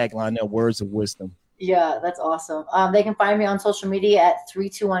like a tagline there, words of wisdom. Yeah, that's awesome. They can find me on social media at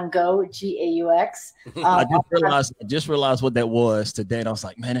 321GO, GAUX. I just realized what that was today, and I was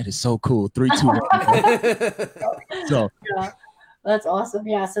like, man, that is so cool. 321. So yeah, that's awesome.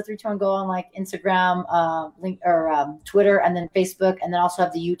 Yeah, so 321GO on like Instagram, link or Twitter, and then Facebook, and then also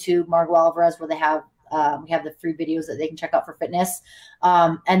have the YouTube Margot Alvarez where they have we have the free videos that they can check out for fitness.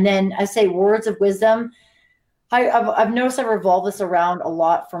 And then I say words of wisdom. I've noticed I revolve this around a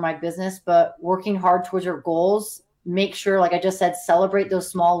lot for my business, but working hard towards your goals, make sure, like I just said, celebrate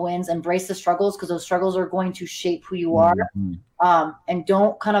those small wins, embrace the struggles because those struggles are going to shape who you are. And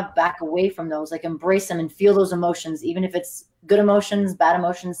don't kind of back away from those, like embrace them and feel those emotions, even if it's good emotions, bad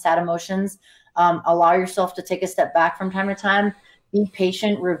emotions, sad emotions. Allow yourself to take a step back from time to time, be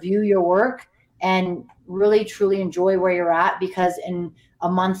patient, review your work, and really, truly enjoy where you're at because in a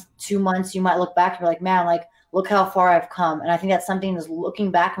month, 2 months, you might look back and be like, man, like, look how far I've come. And I think that's something that's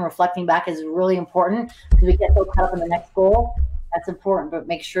looking back and reflecting back is really important because we get so caught up in the next goal. That's important, but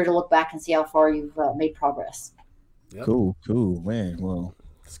make sure to look back and see how far you've made progress. Yep. Cool, man. Well,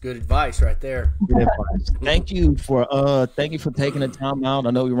 it's good advice right there. Good advice. Thank you for taking the time out.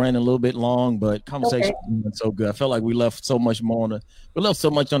 I know we ran a little bit long, but conversation went so good. I felt like we left so much on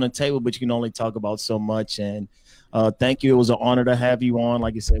the table, but you can only talk about so much. And thank you. It was an honor to have you on.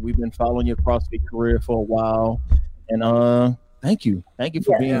 Like I said, we've been following your CrossFit career for a while. And thank you. Thank you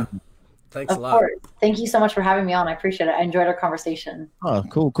for being here. Thanks a lot. Course. Thank you so much for having me on. I appreciate it. I enjoyed our conversation. Oh,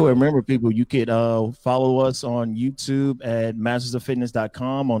 cool. And remember, people, you could follow us on YouTube at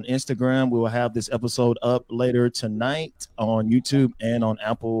mastersoffitness.com. On Instagram, we will have this episode up later tonight on YouTube and on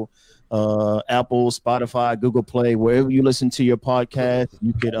Apple, Spotify, Google Play, wherever you listen to your podcast.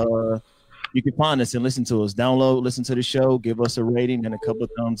 You can find us and listen to us. Download, listen to the show, give us a rating and a couple of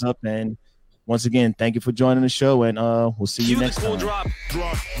thumbs up. And once again, thank you for joining the show, and we'll see you next time.